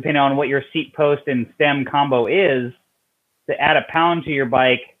 depending on what your seat post and stem combo is, to add a pound to your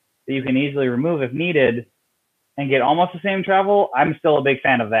bike that you can easily remove if needed and get almost the same travel. I'm still a big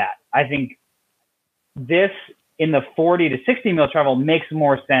fan of that. I think this in the 40 to 60 mil travel makes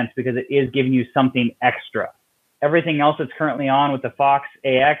more sense because it is giving you something extra. Everything else that's currently on with the Fox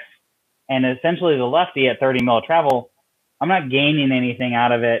AX and essentially the lefty at 30 mil travel, I'm not gaining anything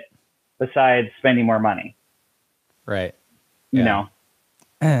out of it besides spending more money. Right. You know.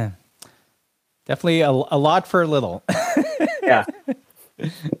 Definitely a lot for a little. Yeah.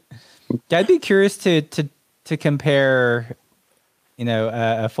 I'd be curious to compare,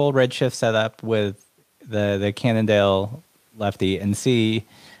 a full Redshift setup with the Cannondale lefty and see.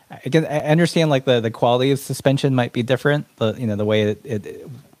 Again, I understand like the quality of suspension might be different, the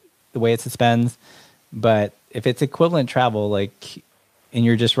way it suspends, but if it's equivalent travel, like, and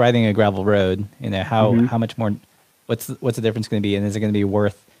you're just riding a gravel road, how much more, what's the difference going to be, and is it going to be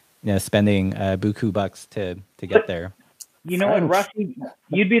worth spending buku bucks to get there? You know what, Russ,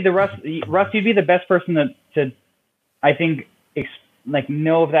 you'd be the best person to I think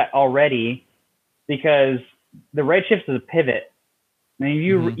know of that already, because the Redshift is a pivot. I mean,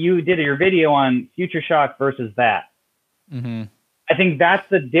 you did your video on Future Shock versus that. I think that's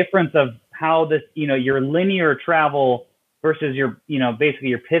the difference of how this, your linear travel versus your, basically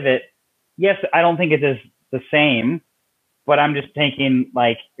your pivot. Yes, I don't think it is the same, but I'm just taking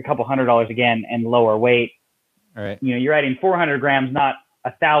like a couple $100 again and lower weight. All right. You're adding 400 grams, not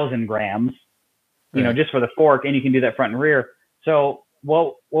 1,000 grams, just for the fork, and you can do that front and rear. So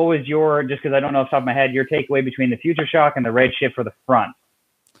what was your, just because I don't know off the top of my head, your takeaway between the Future Shock and the Redshift for the front?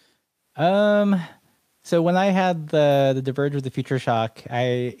 So when I had the Diverge with the Future Shock,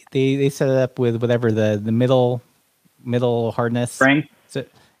 they set it up with whatever the middle hardness spring. So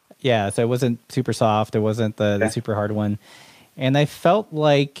Yeah, so it wasn't super soft. It wasn't the super hard one. And I felt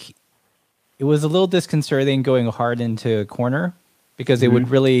like it was a little disconcerting going hard into a corner because it would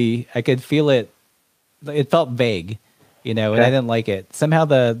really, I could feel it. It felt vague, and I didn't like it. Somehow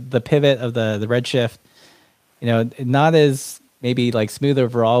the pivot of the redshift, not as maybe like smooth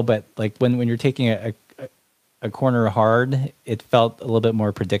overall, but like when you're taking a corner hard, it felt a little bit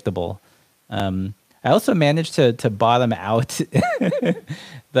more predictable. I also managed to bottom out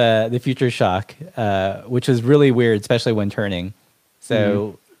the future shock, which was really weird, especially when turning.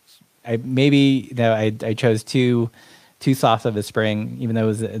 So I chose too soft of a spring, even though it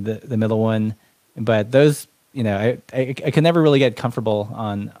was the middle one. But those, I could never really get comfortable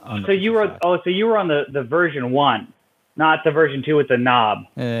on. So you were on the version 1, not the version 2 with the knob.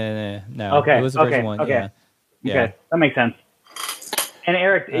 No. Okay. It was version 1. Okay. Yeah. Okay, that makes sense. And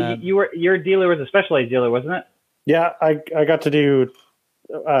Eric, your dealer was a Specialized dealer, wasn't it? Yeah, I got to do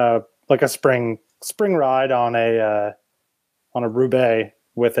like a spring ride on a Roubaix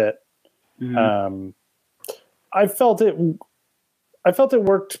with it. I felt it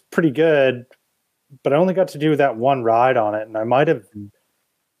worked pretty good, but I only got to do that one ride on it, and I might have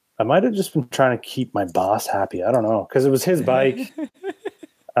just been trying to keep my boss happy. I don't know, because it was his bike.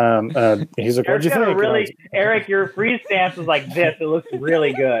 He's like, "What'd you think?" Eric, your freeze stance is like this. It looks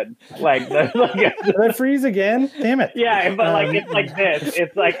really good. Like, did I freeze again? Damn it! Yeah, but like it's like this.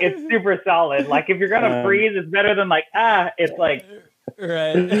 It's super solid. Like if you're gonna freeze, it's better than like It's like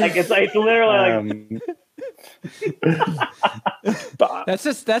right. Like it's literally like. That's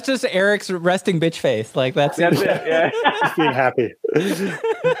just Eric's resting bitch face. Like that's it. Yeah, just being happy.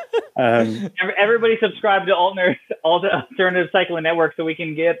 Everybody subscribe to Alternative Cycling Network so we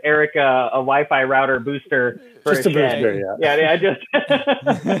can get Eric a Wi-Fi router booster. Just a booster, yeah. Yeah. Just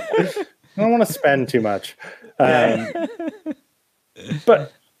I don't want to spend too much, but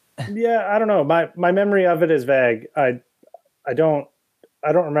yeah, I don't know. My memory of it is vague. I don't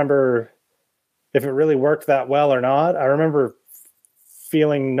remember if it really worked that well or not. I remember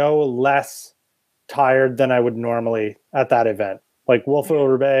feeling no less tired than I would normally at that event. Like Wolfville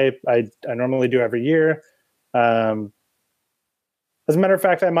Roubaix, I normally do every year. As a matter of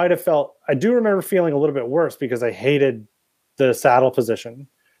fact, I do remember feeling a little bit worse because I hated the saddle position.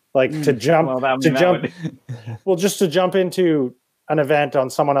 Like to jump into an event on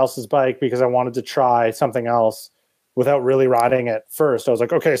someone else's bike because I wanted to try something else without really riding it first. I was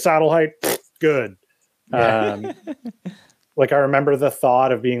like, okay, saddle height, good. Yeah. Like I remember the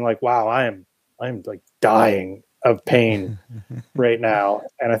thought of being like, wow, I'm like dying of pain right now.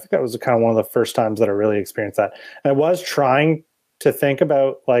 And I think that was kind of one of the first times that I really experienced that. And I was trying to think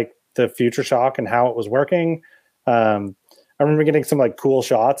about like the future shock and how it was working. I remember getting some like cool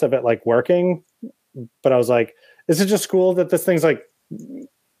shots of it like working, but I was like, is it just cool that this thing's like,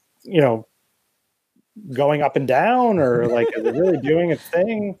 going up and down, or like is it really doing its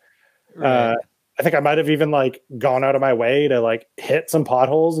thing? Right. I think I might have even like gone out of my way to like hit some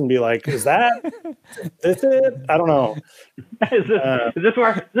potholes and be like, is this it? I don't know. Is this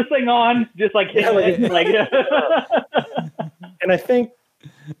thing on? Just like hit it, like And I think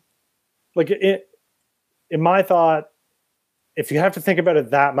like in my thought, if you have to think about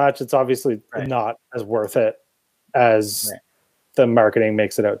it that much, it's obviously not as worth it as the marketing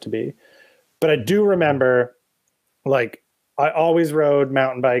makes it out to be. But I do remember, like, I always rode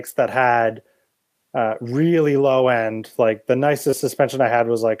mountain bikes that had really low end. Like the nicest suspension I had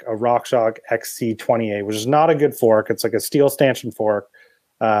was like a RockShox XC28, which is not a good fork. It's like a steel stanchion fork.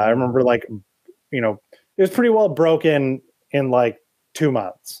 I remember like, it was pretty well broken in like 2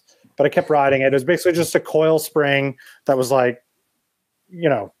 months, but I kept riding it. It was basically just a coil spring that was like,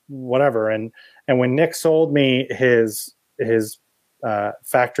 whatever. And when Nick sold me his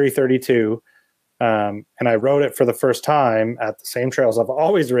factory 32, and I rode it for the first time at the same trails I've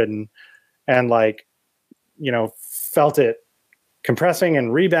always ridden, and like, felt it compressing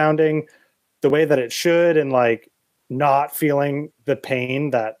and rebounding the way that it should, and like not feeling the pain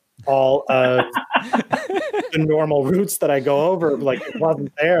that all of the normal routes that I go over, like it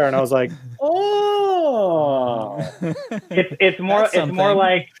wasn't there. And I was like, oh, it's more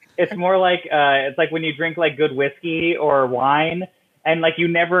like it's like when you drink like good whiskey or wine, and like you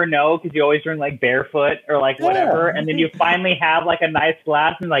never know because you always drink like barefoot or like whatever, and then you finally have like a nice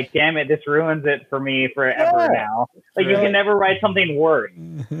glass and like, damn it, this ruins it for me forever now. Like you can never write something worse.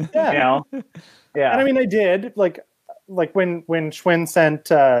 Yeah. Yeah. And I mean, I did like when Schwinn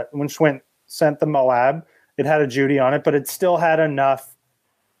sent the Moab, it had a Judy on it, but it still had enough.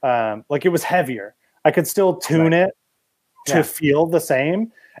 Like it was heavier. I could still tune it to feel the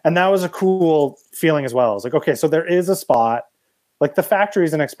same, and that was a cool feeling as well. I was like, okay, so there is a spot like the factory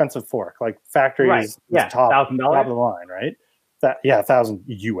is an expensive fork. Like factory is top of the line, right? That $1,000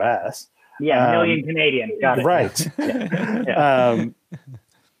 US. Yeah, million Canadian. Got it. Right.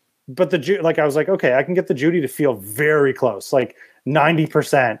 But I was like, okay, I can get the Judy to feel very close, like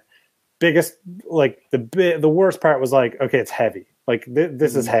 90%. Biggest, like the worst part was like, okay, it's heavy. Like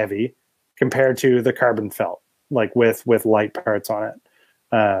this is heavy compared to the carbon felt, like with light parts on it.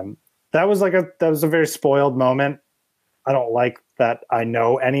 That was a very spoiled moment. I don't like that I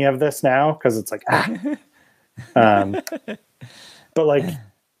know any of this now because it's like, but like,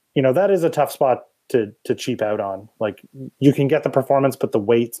 that is a tough spot to cheap out on. Like you can get the performance, but the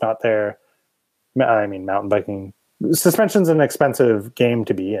weight's not there. I mean, mountain biking suspension's an expensive game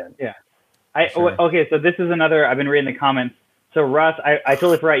to be in. Yeah. Okay, so this is another. I've been reading the comments. So Russ, I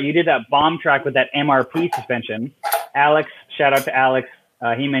totally forgot. You did that bomb track with that MRP suspension. Alex, shout out to Alex.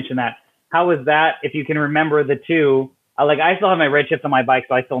 He mentioned that. How was that? If you can remember the two, I still have my Redshifts on my bike,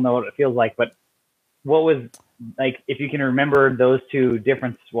 so I still know what it feels like. But what was like, if you can remember those two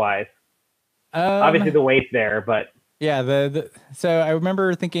difference-wise? Obviously the weight's there, but yeah. So I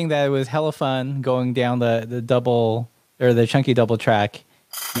remember thinking that it was hella fun going down the double or the chunky double track,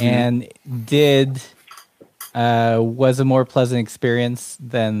 and was a more pleasant experience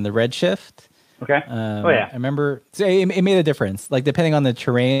than the Redshift. Okay. I remember it made a difference. Like depending on the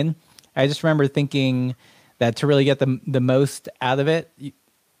terrain, I just remember thinking that to really get the most out of it,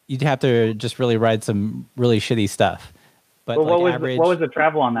 you'd have to just really ride some really shitty stuff. But what was the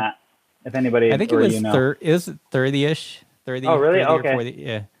travel on that? If anybody, I think it was 30-ish. 30. Oh, really? 30 okay. Or 40,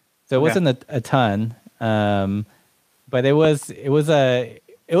 yeah. So it wasn't a ton, but it was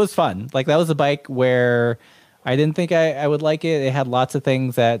fun. Like that was a bike where I didn't think I would like it. It had lots of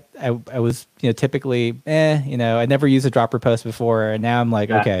things that I was typically I never used a dropper post before, and now I'm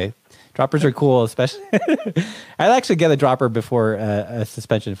like, okay, droppers are cool. Especially, I'd actually get a dropper before a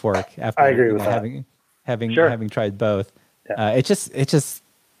suspension fork. After I agree with that. Having tried both, it just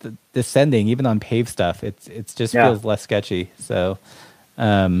descending even on paved stuff. It just feels less sketchy. So,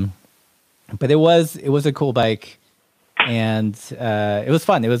 but it was a cool bike. And it was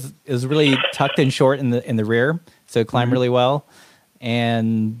fun. It was really tucked in short in the rear, so it climbed really well.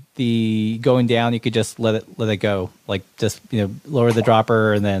 And the going down, you could just let it go, like just lower the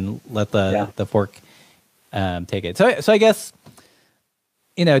dropper and then let the fork take it. So I guess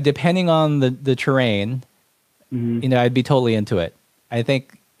depending on the terrain, I'd be totally into it. I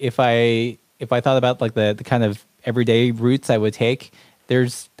think if I thought about like the kind of everyday routes I would take,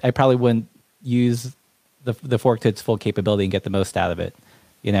 I probably wouldn't use the fork to its full capability and get the most out of it,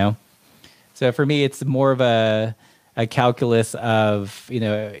 So for me, it's more of a calculus of,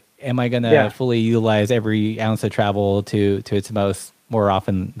 am I going to fully utilize every ounce of travel to its most more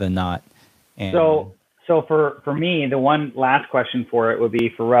often than not? And so for me, the one last question for it would be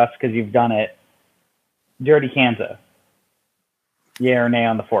for Russ, because you've done it. Dirty Kansas. Yeah or nay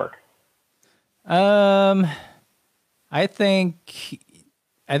on the fork? I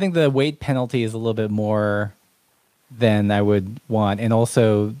think the weight penalty is a little bit more than I would want, and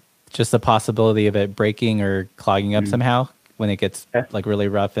also just the possibility of it breaking or clogging up somehow when it gets like really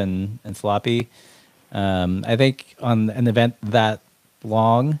rough and sloppy. I think on an event that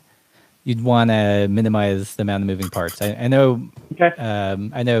long, you'd want to minimize the amount of moving parts. I know. Okay.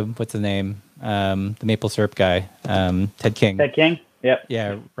 I know what's the name? The maple syrup guy, Ted King. Ted King. Yep.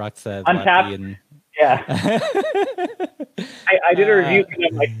 Yeah, rocks Untapped. Yeah. I did a review for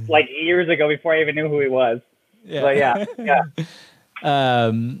him like years ago before I even knew who he was. Yeah. But yeah.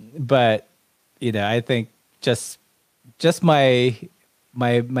 But I think just my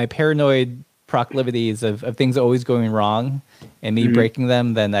paranoid proclivities of things always going wrong and me breaking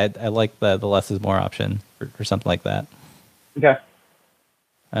them, then I like the less is more option or something like that. Okay.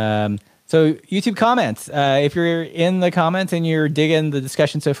 So YouTube comments. If you're in the comments and you're digging the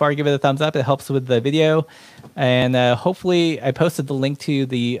discussion so far, give it a thumbs up. It helps with the video. And hopefully I posted the link to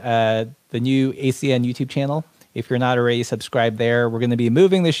the new ACN YouTube channel. If you're not already subscribed there, we're going to be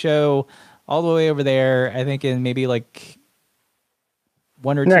moving the show all the way over there. I think in maybe like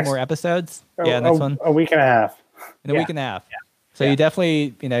one or two more episodes. Next one. A week and a half. In a week and a half. Yeah. So you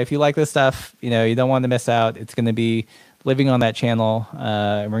definitely, if you like this stuff, you don't want to miss out. It's going to be living on that channel.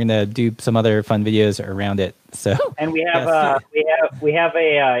 And we're going to do some other fun videos around it. So, and we have we have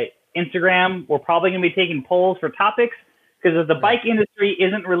a Instagram. We're probably going to be taking polls for topics because if the bike industry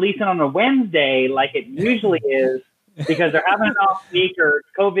isn't releasing on a Wednesday like it usually is, because they're having an off week or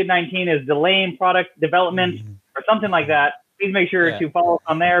COVID-19 is delaying product development or something like that, please make sure to follow us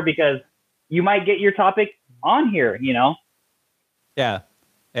on there because you might get your topic on here. Yeah.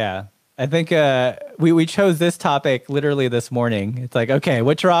 I think we chose this topic literally this morning. It's like, okay,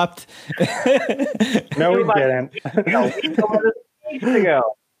 what dropped? No, we didn't. Weeks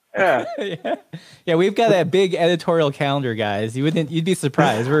ago. Yeah. Yeah, we've got a big editorial calendar, guys. You'd be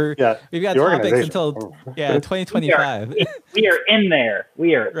surprised. We've got topics until 2025. We are in there.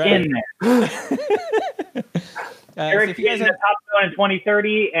 We are in there. Eric's getting the top zone in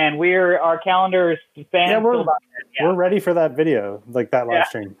 2030, and our calendars span. Yeah, we're ready for that video, like that live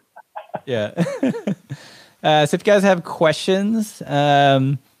stream. Yeah. So if you guys have questions,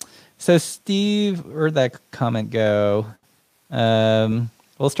 so Steve, where'd that comment go?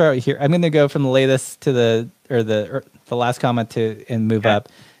 We'll start here. I'm going to go from the latest to the last comment and move up.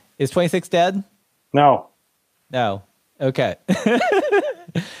 Is 26 dead? No. Okay.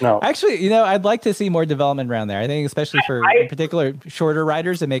 No. Actually, I'd like to see more development around there. I think, especially for in particular shorter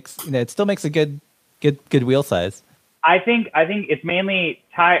riders, it still makes a good wheel size. I think it's mainly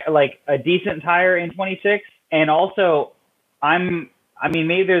like a decent tire in 26, and also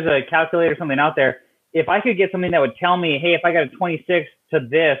maybe there's a calculator or something out there. If I could get something that would tell me, hey, if I got a 26 to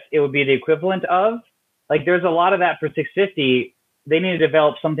this, it would be the equivalent of, like, there's a lot of that for 650. They need to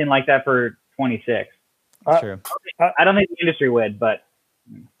develop something like that for 26. Sure. I don't think the industry would, but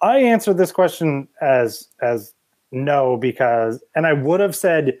I answered this question as no, because, and I would have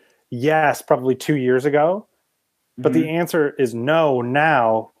said yes probably 2 years ago, but the answer is no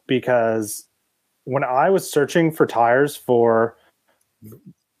now, because when I was searching for tires for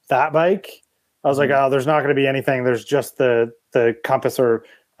that bike, I was like, oh, there's not going to be anything. There's just the Compass or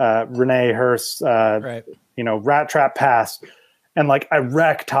Renee Hurst, Rat Trap Pass. And like, I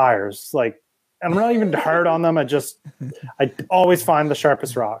wreck tires. Like, I'm not even hard on them. I always find the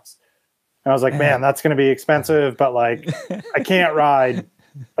sharpest rocks. And I was like, man, that's going to be expensive, but like, I can't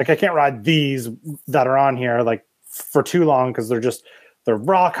ride these that are on here like for too long, because they're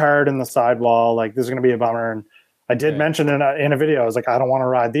rock hard in the sidewall. Like, this is going to be a bummer. And I did mention in a video, I was like, I don't want to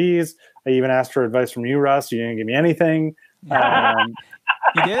ride these. I even asked for advice from you, Russ. You didn't give me anything.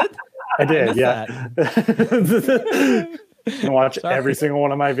 You did? I did, yeah. You can watch every single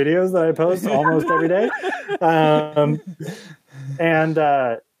one of my videos that I post almost every day.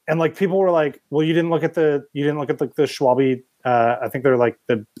 And like, people were like, well, you didn't look at the Schwalbe. I think they're like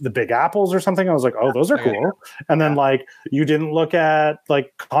the Big Apples or something. I was like, oh, those are cool. And then like, you didn't look at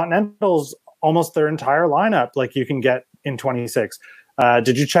like Continentals, almost their entire lineup, like you can get in 26.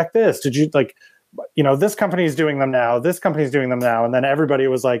 Did you check this? Did you this company is doing them now. This company is doing them now. And then everybody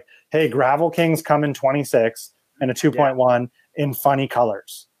was like, hey, Gravel Kings come in 26 and a 2.1 in funny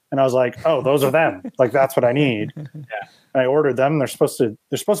colors. And I was like, oh, those are them. Like, that's what I need. And I ordered them. They're supposed to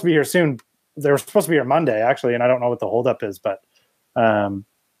be here soon. They were supposed to be here Monday, actually. And I don't know what the holdup is, but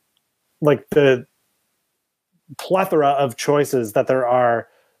like, the plethora of choices that there are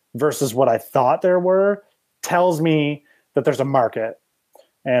versus what I thought there were tells me that there's a market.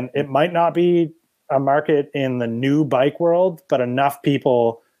 And it might not be a market in the new bike world, but enough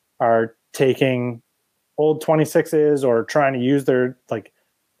people are taking old 26s or trying to use their, like,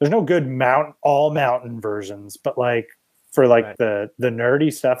 there's no good all mountain versions, but like for like the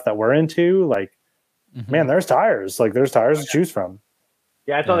nerdy stuff that we're into, like, man, there's tires. Like, there's tires to choose from.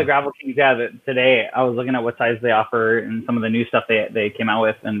 Yeah, I saw the Gravel Kings today. I was looking at what size they offer and some of the new stuff they came out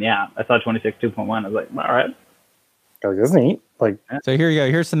with, and I saw 26 2.1. I was like, all right. Like, that's neat. Like, so here you go.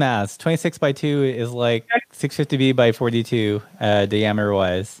 Here's some math. 26 by 2 is like 650B by 42 diameter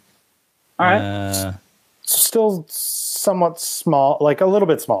wise. All right. Still somewhat small, like a little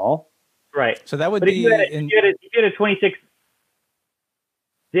bit small. Right. So that would be if you had a 26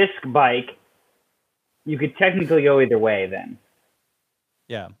 disc bike, you could technically go either way then.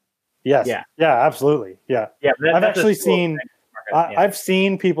 Yeah. Yes. Yeah, absolutely. Yeah. Yeah. I've actually seen I've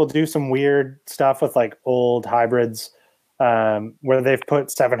seen people do some weird stuff with like old hybrids where they've put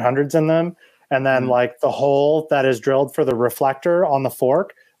 700s in them, and then like the hole that is drilled for the reflector on the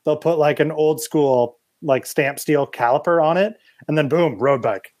fork, they'll put like an old school like stamp steel caliper on it, and then boom, road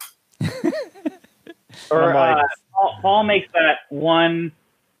bike. Or like, Paul makes that one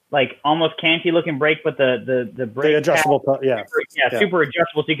like almost canty looking brake, but the brake, the adjustable, super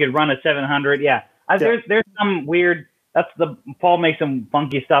adjustable, so you could run a 700. There's some weird. Paul makes some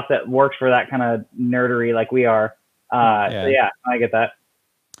funky stuff that works for that kind of nerdery like we are. So I get that.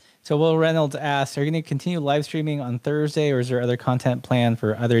 So Will Reynolds asks, are you going to continue live streaming on Thursday, or is there other content planned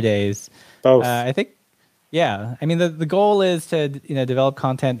for other days? Both. I think, I mean, the goal is to, develop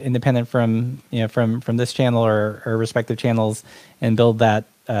content independent from this channel or respective channels and build that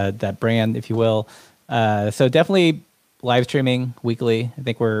brand, if you will. So definitely live streaming weekly. I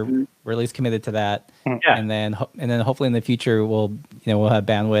think we're at least committed to that. Yeah. And then hopefully in the future we'll have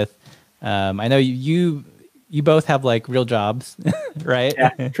bandwidth I know you both have like real jobs, right?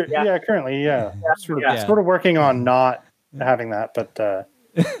 Yeah, currently, sort of working on not having that, but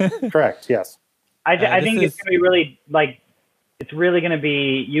correct, yes. I think it's going to be really it's really going to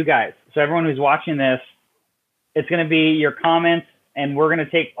be you guys. So everyone who's watching this, it's going to be your comments, and we're going to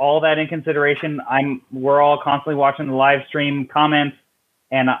take all that in consideration. We're all constantly watching the live stream comments,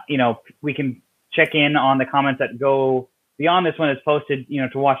 and we can check in on the comments that go beyond this when it's posted,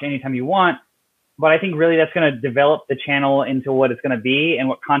 to watch anytime you want. But I think really that's going to develop the channel into what it's going to be and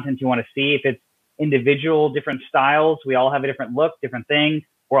what content you want to see. If it's individual, different styles, we all have a different look, different things.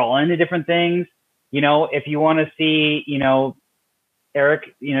 We're all into different things. If you want to see,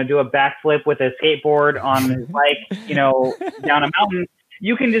 Eric, do a backflip with a skateboard on his bike, down a mountain,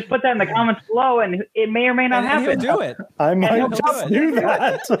 you can just put that in the comments below, and it may or may not happen. He'll do it. I might just do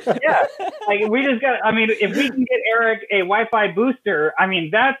that. Yeah, we just got. I mean, if we can get Eric a Wi-Fi booster, I mean,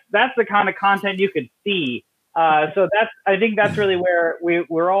 that's the kind of content you could see. So I think that's really where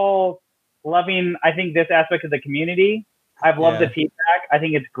we're all loving. I think this aspect of the community. I've loved the feedback. I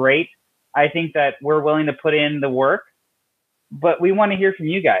think it's great. I think that we're willing to put in the work. But we want to hear from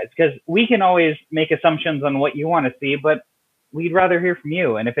you guys, because we can always make assumptions on what you want to see, but we'd rather hear from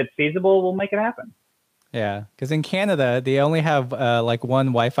you. And if it's feasible, we'll make it happen. Yeah, because in Canada, they only have like one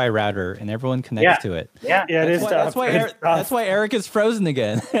Wi-Fi router, and everyone connects to it. Yeah, it is tough. That's why Eric is frozen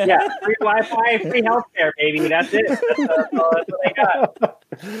again. Free Wi-Fi, free healthcare, baby. That's it. That's what they got.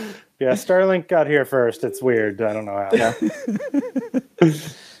 Yeah, Starlink got here first. It's weird. I don't know how.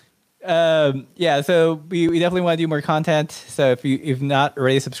 So we definitely want to do more content. So if you've not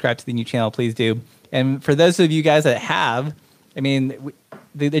already subscribed to the new channel, please do. And for those of you guys that have, I mean,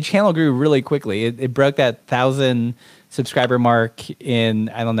 the channel grew really quickly. It broke that 1,000 subscriber mark in,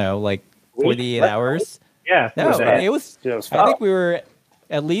 I don't know, like 48 hours. Yeah. No, it was I think we were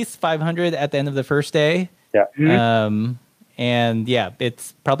at least 500 at the end of the first day. Yeah. Mm-hmm. And yeah,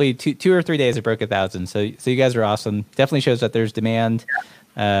 it's probably two or 3 days it broke 1,000. So you guys are awesome. Definitely shows that there's demand.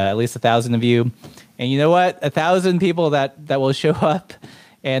 At least 1,000 of you, and you know what? 1,000 people that will show up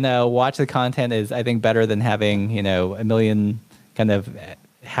and watch the content is, I think, better than having 1 million kind of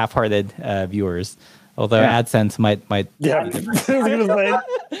half-hearted viewers. Although AdSense might. Yeah,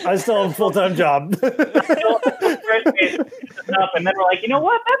 I still have a full-time job. And then we're like, you know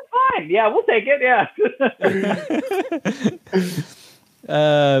what? That's fine. Yeah, we'll take it. Yeah.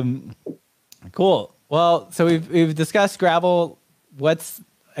 Cool. Well, so we've discussed gravel.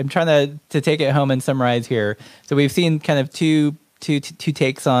 I'm trying to take it home and summarize here. So we've seen kind of two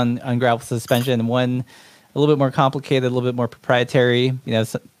takes on gravel suspension. One a little bit more complicated, a little bit more proprietary.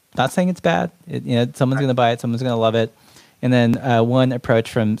 Not saying it's bad. Someone's going to buy it, someone's going to love it. And then one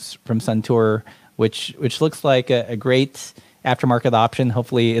approach from Suntour, which looks like a great aftermarket option.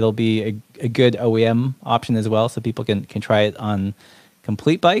 Hopefully, it'll be a good OEM option as well, so people can try it on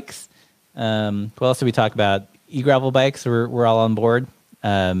complete bikes. What else did we talk about? E-gravel bikes, we're all on board.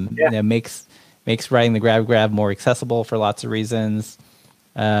 Makes riding the grav more accessible for lots of reasons.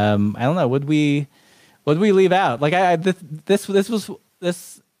 I don't know. Would we leave out? Like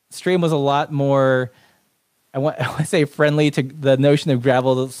this stream was a lot more. I want to say friendly to the notion of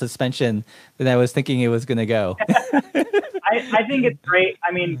gravel suspension than I was thinking it was going to go. I think it's great.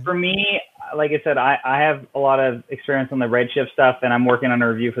 I mean, for me, like I said, I have a lot of experience on the Redshift stuff, and I'm working on a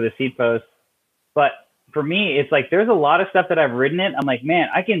review for the seat post. But for me, it's like there's a lot of stuff that I've ridden it. I'm like, man,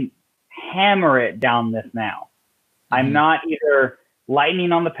 I can hammer it down this now. Mm-hmm. I'm not either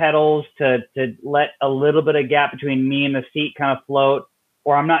lightening on the pedals to let a little bit of gap between me and the seat kind of float,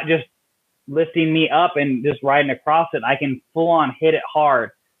 or I'm not just lifting me up and just riding across it. I can full on hit it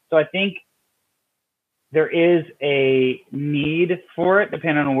hard. So I think there is a need for it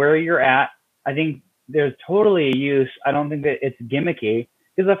depending on where you're at. I think there's totally a use. I don't think that it's gimmicky.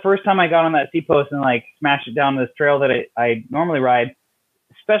 Because the first time I got on that seat post and like smashed it down this trail that I normally ride,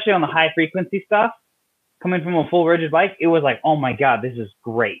 especially on the high frequency stuff, coming from a full rigid bike, it was like, oh my God, this is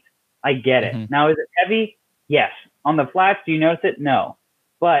great. I get it. Now, is it heavy? Yes. On the flats, do you notice it? No.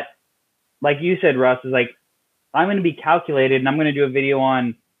 But like you said, Russ, is like, I'm going to be calculated and I'm going to do a video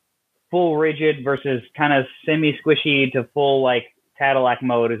on full rigid versus kind of semi squishy to full like Cadillac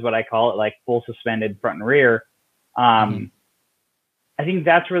mode is what I call it, like full suspended front and rear. I think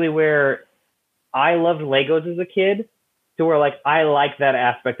that's really where I loved Legos as a kid, to where like I like that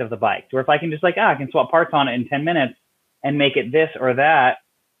aspect of the bike, to where if I can just like, I can swap parts on it in 10 minutes and make it this or that,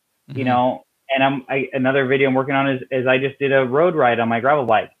 and another video I'm working on is I just did a road ride on my gravel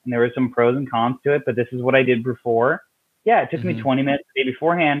bike, and there were some pros and cons to it, but this is what I did before. Yeah, it took me 20 minutes the day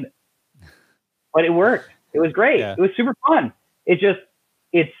beforehand, but it worked. It was great. Yeah. It was super fun. It just,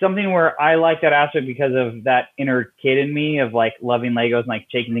 it's something where I like that aspect because of that inner kid in me of like loving Legos and like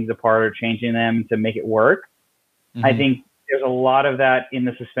taking things apart or changing them to make it work. Mm-hmm. I think there's a lot of that in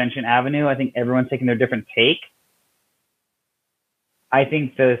the suspension avenue. I think everyone's taking their different take. I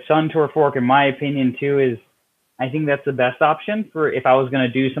think the Sun Tour fork, in my opinion, too, is I think that's the best option for if I was going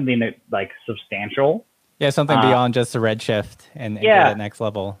to do something that like substantial. Yeah, something beyond just a redshift and get that next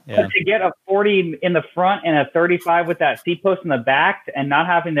level. Yeah. But to get a 40 in the front and a 35 with that seat post in the back and not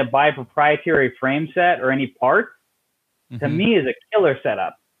having to buy a proprietary frame set or any parts, to me is a killer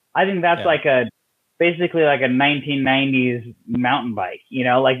setup. I think that's like basically like a 1990s mountain bike, you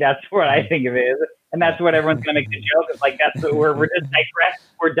know, like that's what I think of it is. And that's what everyone's going to make the joke of, like, that's what we're just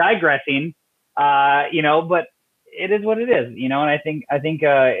digressing, you know, but it is what it is, you know, and I think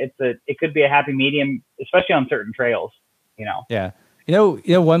it could be a happy medium, especially on certain trails, you know. Yeah. You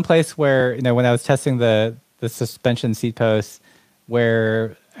know, one place where, you know, when I was testing the suspension seat posts,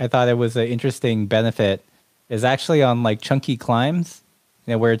 where I thought it was an interesting benefit is actually on like chunky climbs,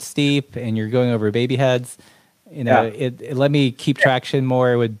 you know, where it's steep and you're going over baby heads. You know, it let me keep traction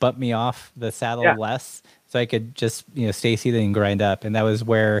more. It would bump me off the saddle less, so I could just, you know, stay seated and grind up. And that was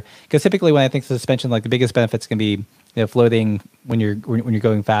where, because typically when I think suspension, like the biggest benefits can be, you know, floating when you're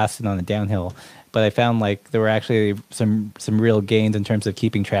going fast and on a downhill. But I found like there were actually some real gains in terms of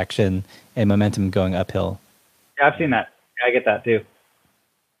keeping traction and momentum going uphill. Yeah, I've seen that. I get that too.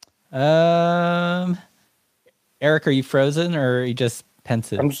 Eric, are you frozen or are you just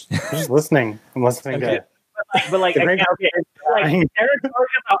pensive? I'm just listening. I'm listening to. But like, Eric,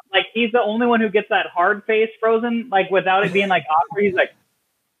 like he's the only one who gets that hard face frozen, like without it being like awkward. He's like,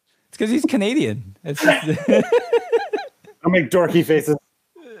 it's because he's Canadian. It's just I'll make dorky faces.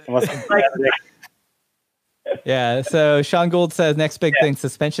 Yeah. So Sean Gould says next big thing: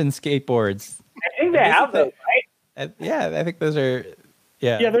 suspension skateboards. I think they have those, right? Yeah, I think those are.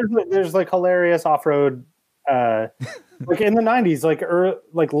 Yeah. Yeah, there's like hilarious off-road, like in the '90s,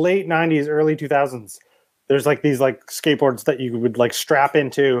 like late '90s, early 2000s. There's like these like skateboards that you would like strap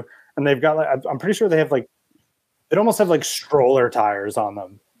into, and they've got like, I'm pretty sure they have like, it almost have like stroller tires on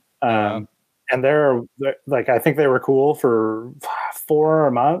them. And they're like, I think they were cool for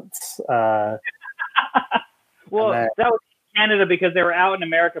 4 months. Well, that was Canada because they were out in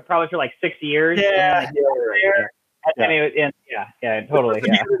America probably for like 6 years. Yeah. Totally. Yeah.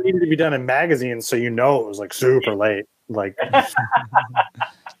 It needed to be done in magazines, so you know it was like super late. Like.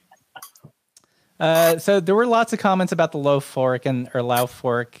 So there were lots of comments about the low fork or low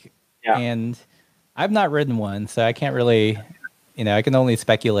fork, and I've not ridden one, so I can't really, you know, I can only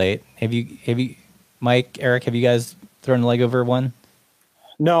speculate. Have you, Mike, Eric, have you guys thrown a leg over one?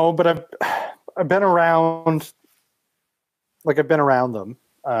 No, but I've been around, like I've been around them,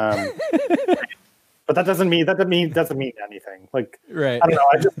 but that doesn't mean anything. Like, right? I don't know.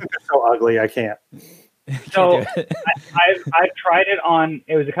 I just think they're so ugly. I can't. So I've tried it on,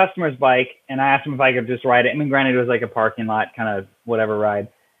 it was a customer's bike, and I asked him if I could just ride it. I mean, granted, it was like a parking lot kind of whatever ride.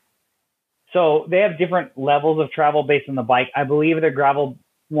 So they have different levels of travel based on the bike. I believe their gravel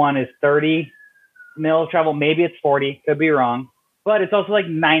one is 30 mil of travel. Maybe it's 40. Could be wrong. But it's also like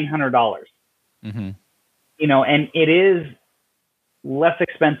 $900. Mm-hmm. You know, and it is less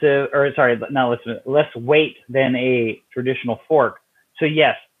expensive, or sorry, not less weight than a traditional fork. So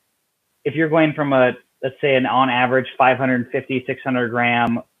yes, if you're going from let's say an on average 550, 600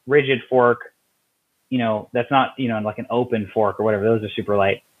 gram rigid fork, you know, that's not, you know, like an open fork or whatever, those are super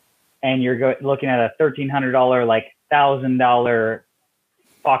light. And you're looking at a $1,300, like $1,000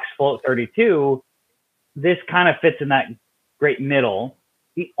 Fox Float 32, this kind of fits in that great middle.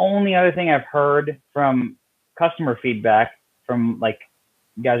 The only other thing I've heard from customer feedback from like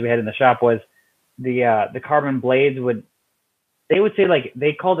guys we had in the shop was the carbon blades they would say like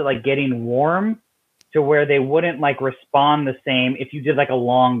they called it like getting warm to where they wouldn't like respond the same if you did like a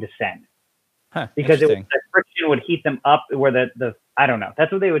long descent. Because the friction would heat them up where the I don't know.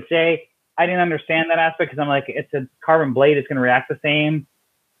 That's what they would say. I didn't understand that aspect because I'm like, it's a carbon blade. It's going to react the same.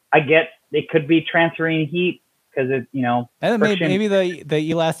 I get it could be transferring heat because it, you know, and maybe the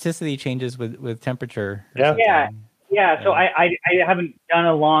elasticity changes with temperature. Yeah. So I haven't done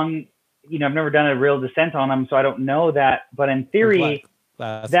a long, you know, I've never done a real descent on them, so I don't know that. But in theory,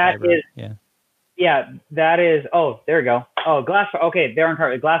 that is. Oh, there we go. Oh, glass. Okay, they're on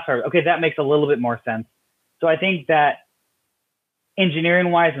carbon glass fiber. Okay, that makes a little bit more sense. So I think that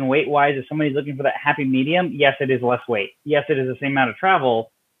engineering wise and weight wise, if somebody's looking for that happy medium, yes, it is less weight. Yes, it is the same amount of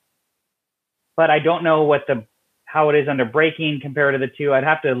travel. But I don't know how it is under braking compared to the two. I'd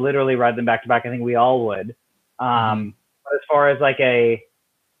have to literally ride them back to back. I think we all would. But as far as like a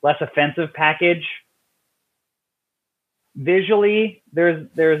less offensive package, visually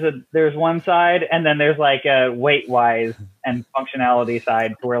there's one side, and then there's like a weight wise and functionality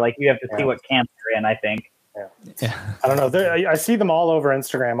side to where like you have to see what camp you're in, I think. Yeah. I don't know. I see them all over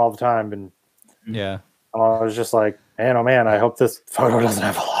Instagram all the time, and yeah, I was just like, man, oh man, I hope this photo doesn't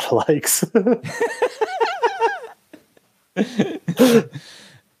have a lot of likes.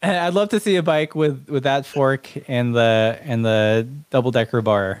 I'd love to see a bike with that fork and the double decker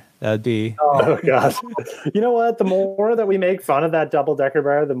bar. That'd be. Oh gosh, you know what? The more that we make fun of that double decker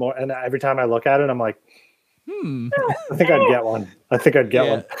bar, the more. And every time I look at it, I'm like, I think I'd get one. I think I'd get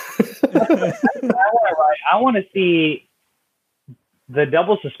one. I want to see the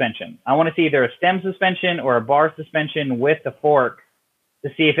double suspension. I want to see either a stem suspension or a bar suspension with the fork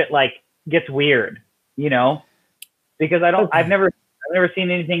to see if it like gets weird, you know? Because I've never seen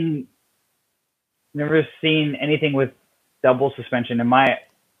anything with double suspension in my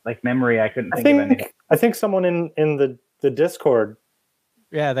like memory. I couldn't think of anything. I think someone in the Discord,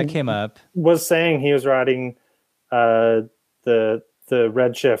 that came up, was saying he was riding the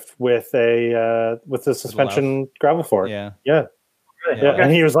Redshift with the suspension gravel fork. Yeah. Really? Yeah. Okay.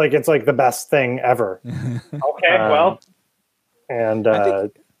 And he was like, it's like the best thing ever. Okay, well, and I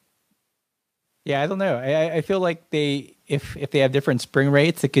don't know. I feel like if they have different spring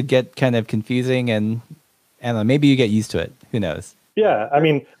rates, it could get kind of confusing, and I don't know, maybe you get used to it. Who knows? Yeah, I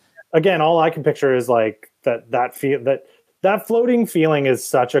mean, again, all I can picture is like that floating feeling is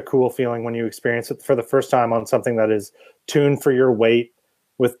such a cool feeling when you experience it for the first time on something that is tuned for your weight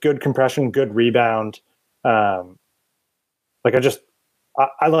with good compression, good rebound. Like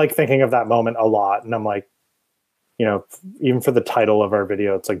I like thinking of that moment a lot, and I'm like, you know, even for the title of our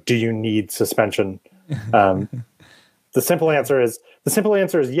video, it's like, do you need suspension? The simple answer is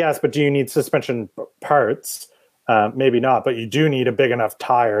yes, but do you need suspension parts? Maybe not, but you do need a big enough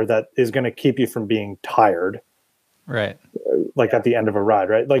tire that is going to keep you from being tired. Right. Like at the end of a ride,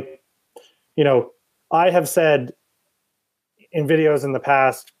 right? Like, you know, I have said in videos in the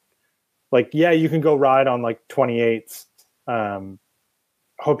past, like, yeah, you can go ride on like 28s.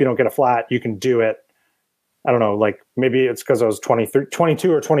 Hope you don't get a flat. You can do it. I don't know, like maybe it's because I was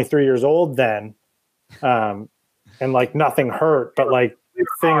 22 or 23 years old then. And like nothing hurt, but like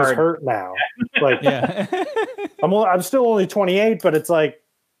things hurt now. Like, I'm still only 28, but it's like,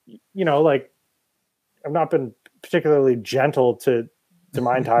 you know, like I've not been particularly gentle to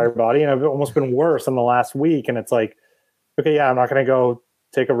my entire body, and I've almost been worse in the last week. And it's like, okay, yeah, I'm not going to go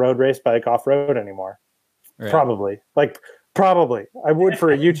take a road race bike off road anymore. Right. Probably I would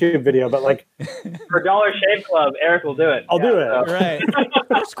for a YouTube video, but like for Dollar Shave Club, Eric will do it. I'll do it. So. Right.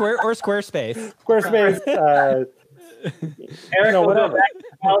 Squarespace. Eric will go back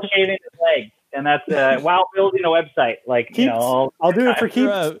while shaving his legs, and that's while building a website. Like, Keeps. You know, I'll do it for keeps.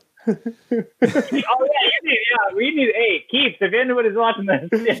 Oh yeah, we need Keeps. If anybody's watching this,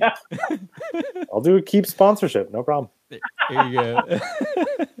 yeah. I'll do a Keeps sponsorship, no problem. There you go.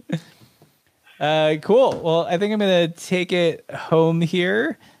 Cool. Well, I think I'm gonna take it home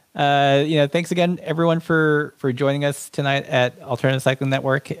here. Thanks again, everyone, for joining us tonight at Alternative Cycling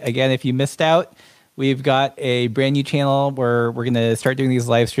Network. Again, if you missed out, we've got a brand new channel where we're gonna start doing these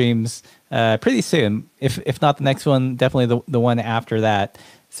live streams pretty soon. If not the next one, definitely the one after that.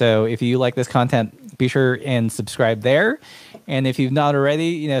 So if you like this content, be sure and subscribe there. And if you've not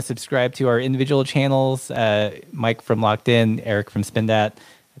already, subscribe to our individual channels. Mike from Locked In, Eric from Spindat.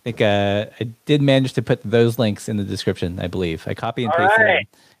 I think I did manage to put those links in the description, I believe. I copy and pasted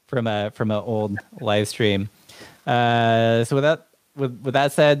them from an old live stream. So with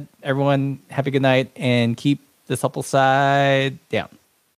that said, everyone have a good night and keep the supple side down.